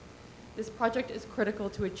 This project is critical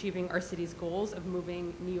to achieving our city's goals of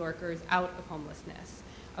moving New Yorkers out of homelessness,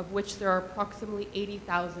 of which there are approximately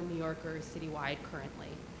 80,000 New Yorkers citywide currently,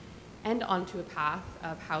 and onto a path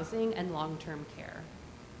of housing and long-term care.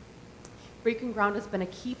 Breaking Ground has been a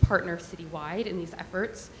key partner citywide in these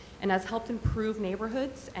efforts and has helped improve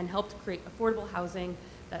neighborhoods and helped create affordable housing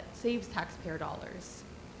that saves taxpayer dollars.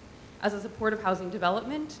 As a supportive housing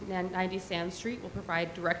development, 90 Sand Street will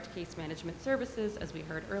provide direct case management services, as we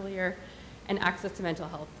heard earlier, and access to mental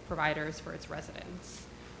health providers for its residents.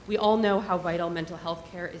 We all know how vital mental health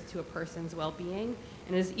care is to a person's well-being,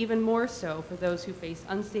 and it is even more so for those who face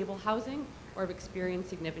unstable housing or have experienced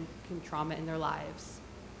significant trauma in their lives.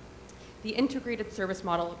 The integrated service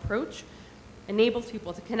model approach enables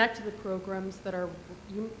people to connect to the programs that are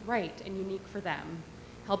right and unique for them,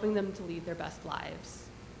 helping them to lead their best lives.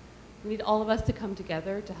 We need all of us to come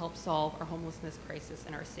together to help solve our homelessness crisis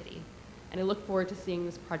in our city. And I look forward to seeing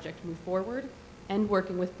this project move forward and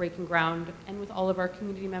working with Breaking Ground and with all of our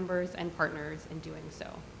community members and partners in doing so.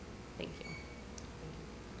 Thank you.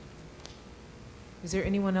 Is there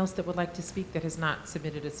anyone else that would like to speak that has not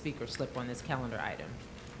submitted a speaker slip on this calendar item?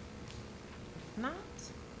 If not,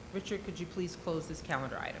 Richard, could you please close this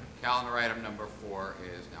calendar item? Calendar item number 4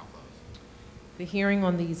 is now closed. The hearing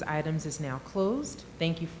on these items is now closed.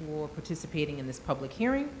 Thank you for participating in this public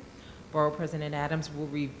hearing. Borough President Adams will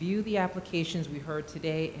review the applications we heard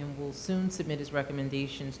today and will soon submit his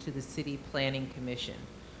recommendations to the City Planning Commission.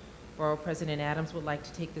 Borough President Adams would like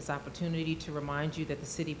to take this opportunity to remind you that the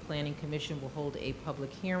City Planning Commission will hold a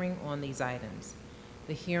public hearing on these items.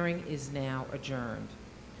 The hearing is now adjourned.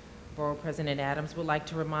 Borough President Adams would like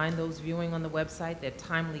to remind those viewing on the website that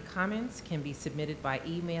timely comments can be submitted by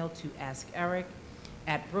email to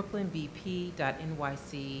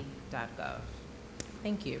askeric@brooklynbp.nyc.gov.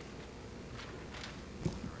 Thank you.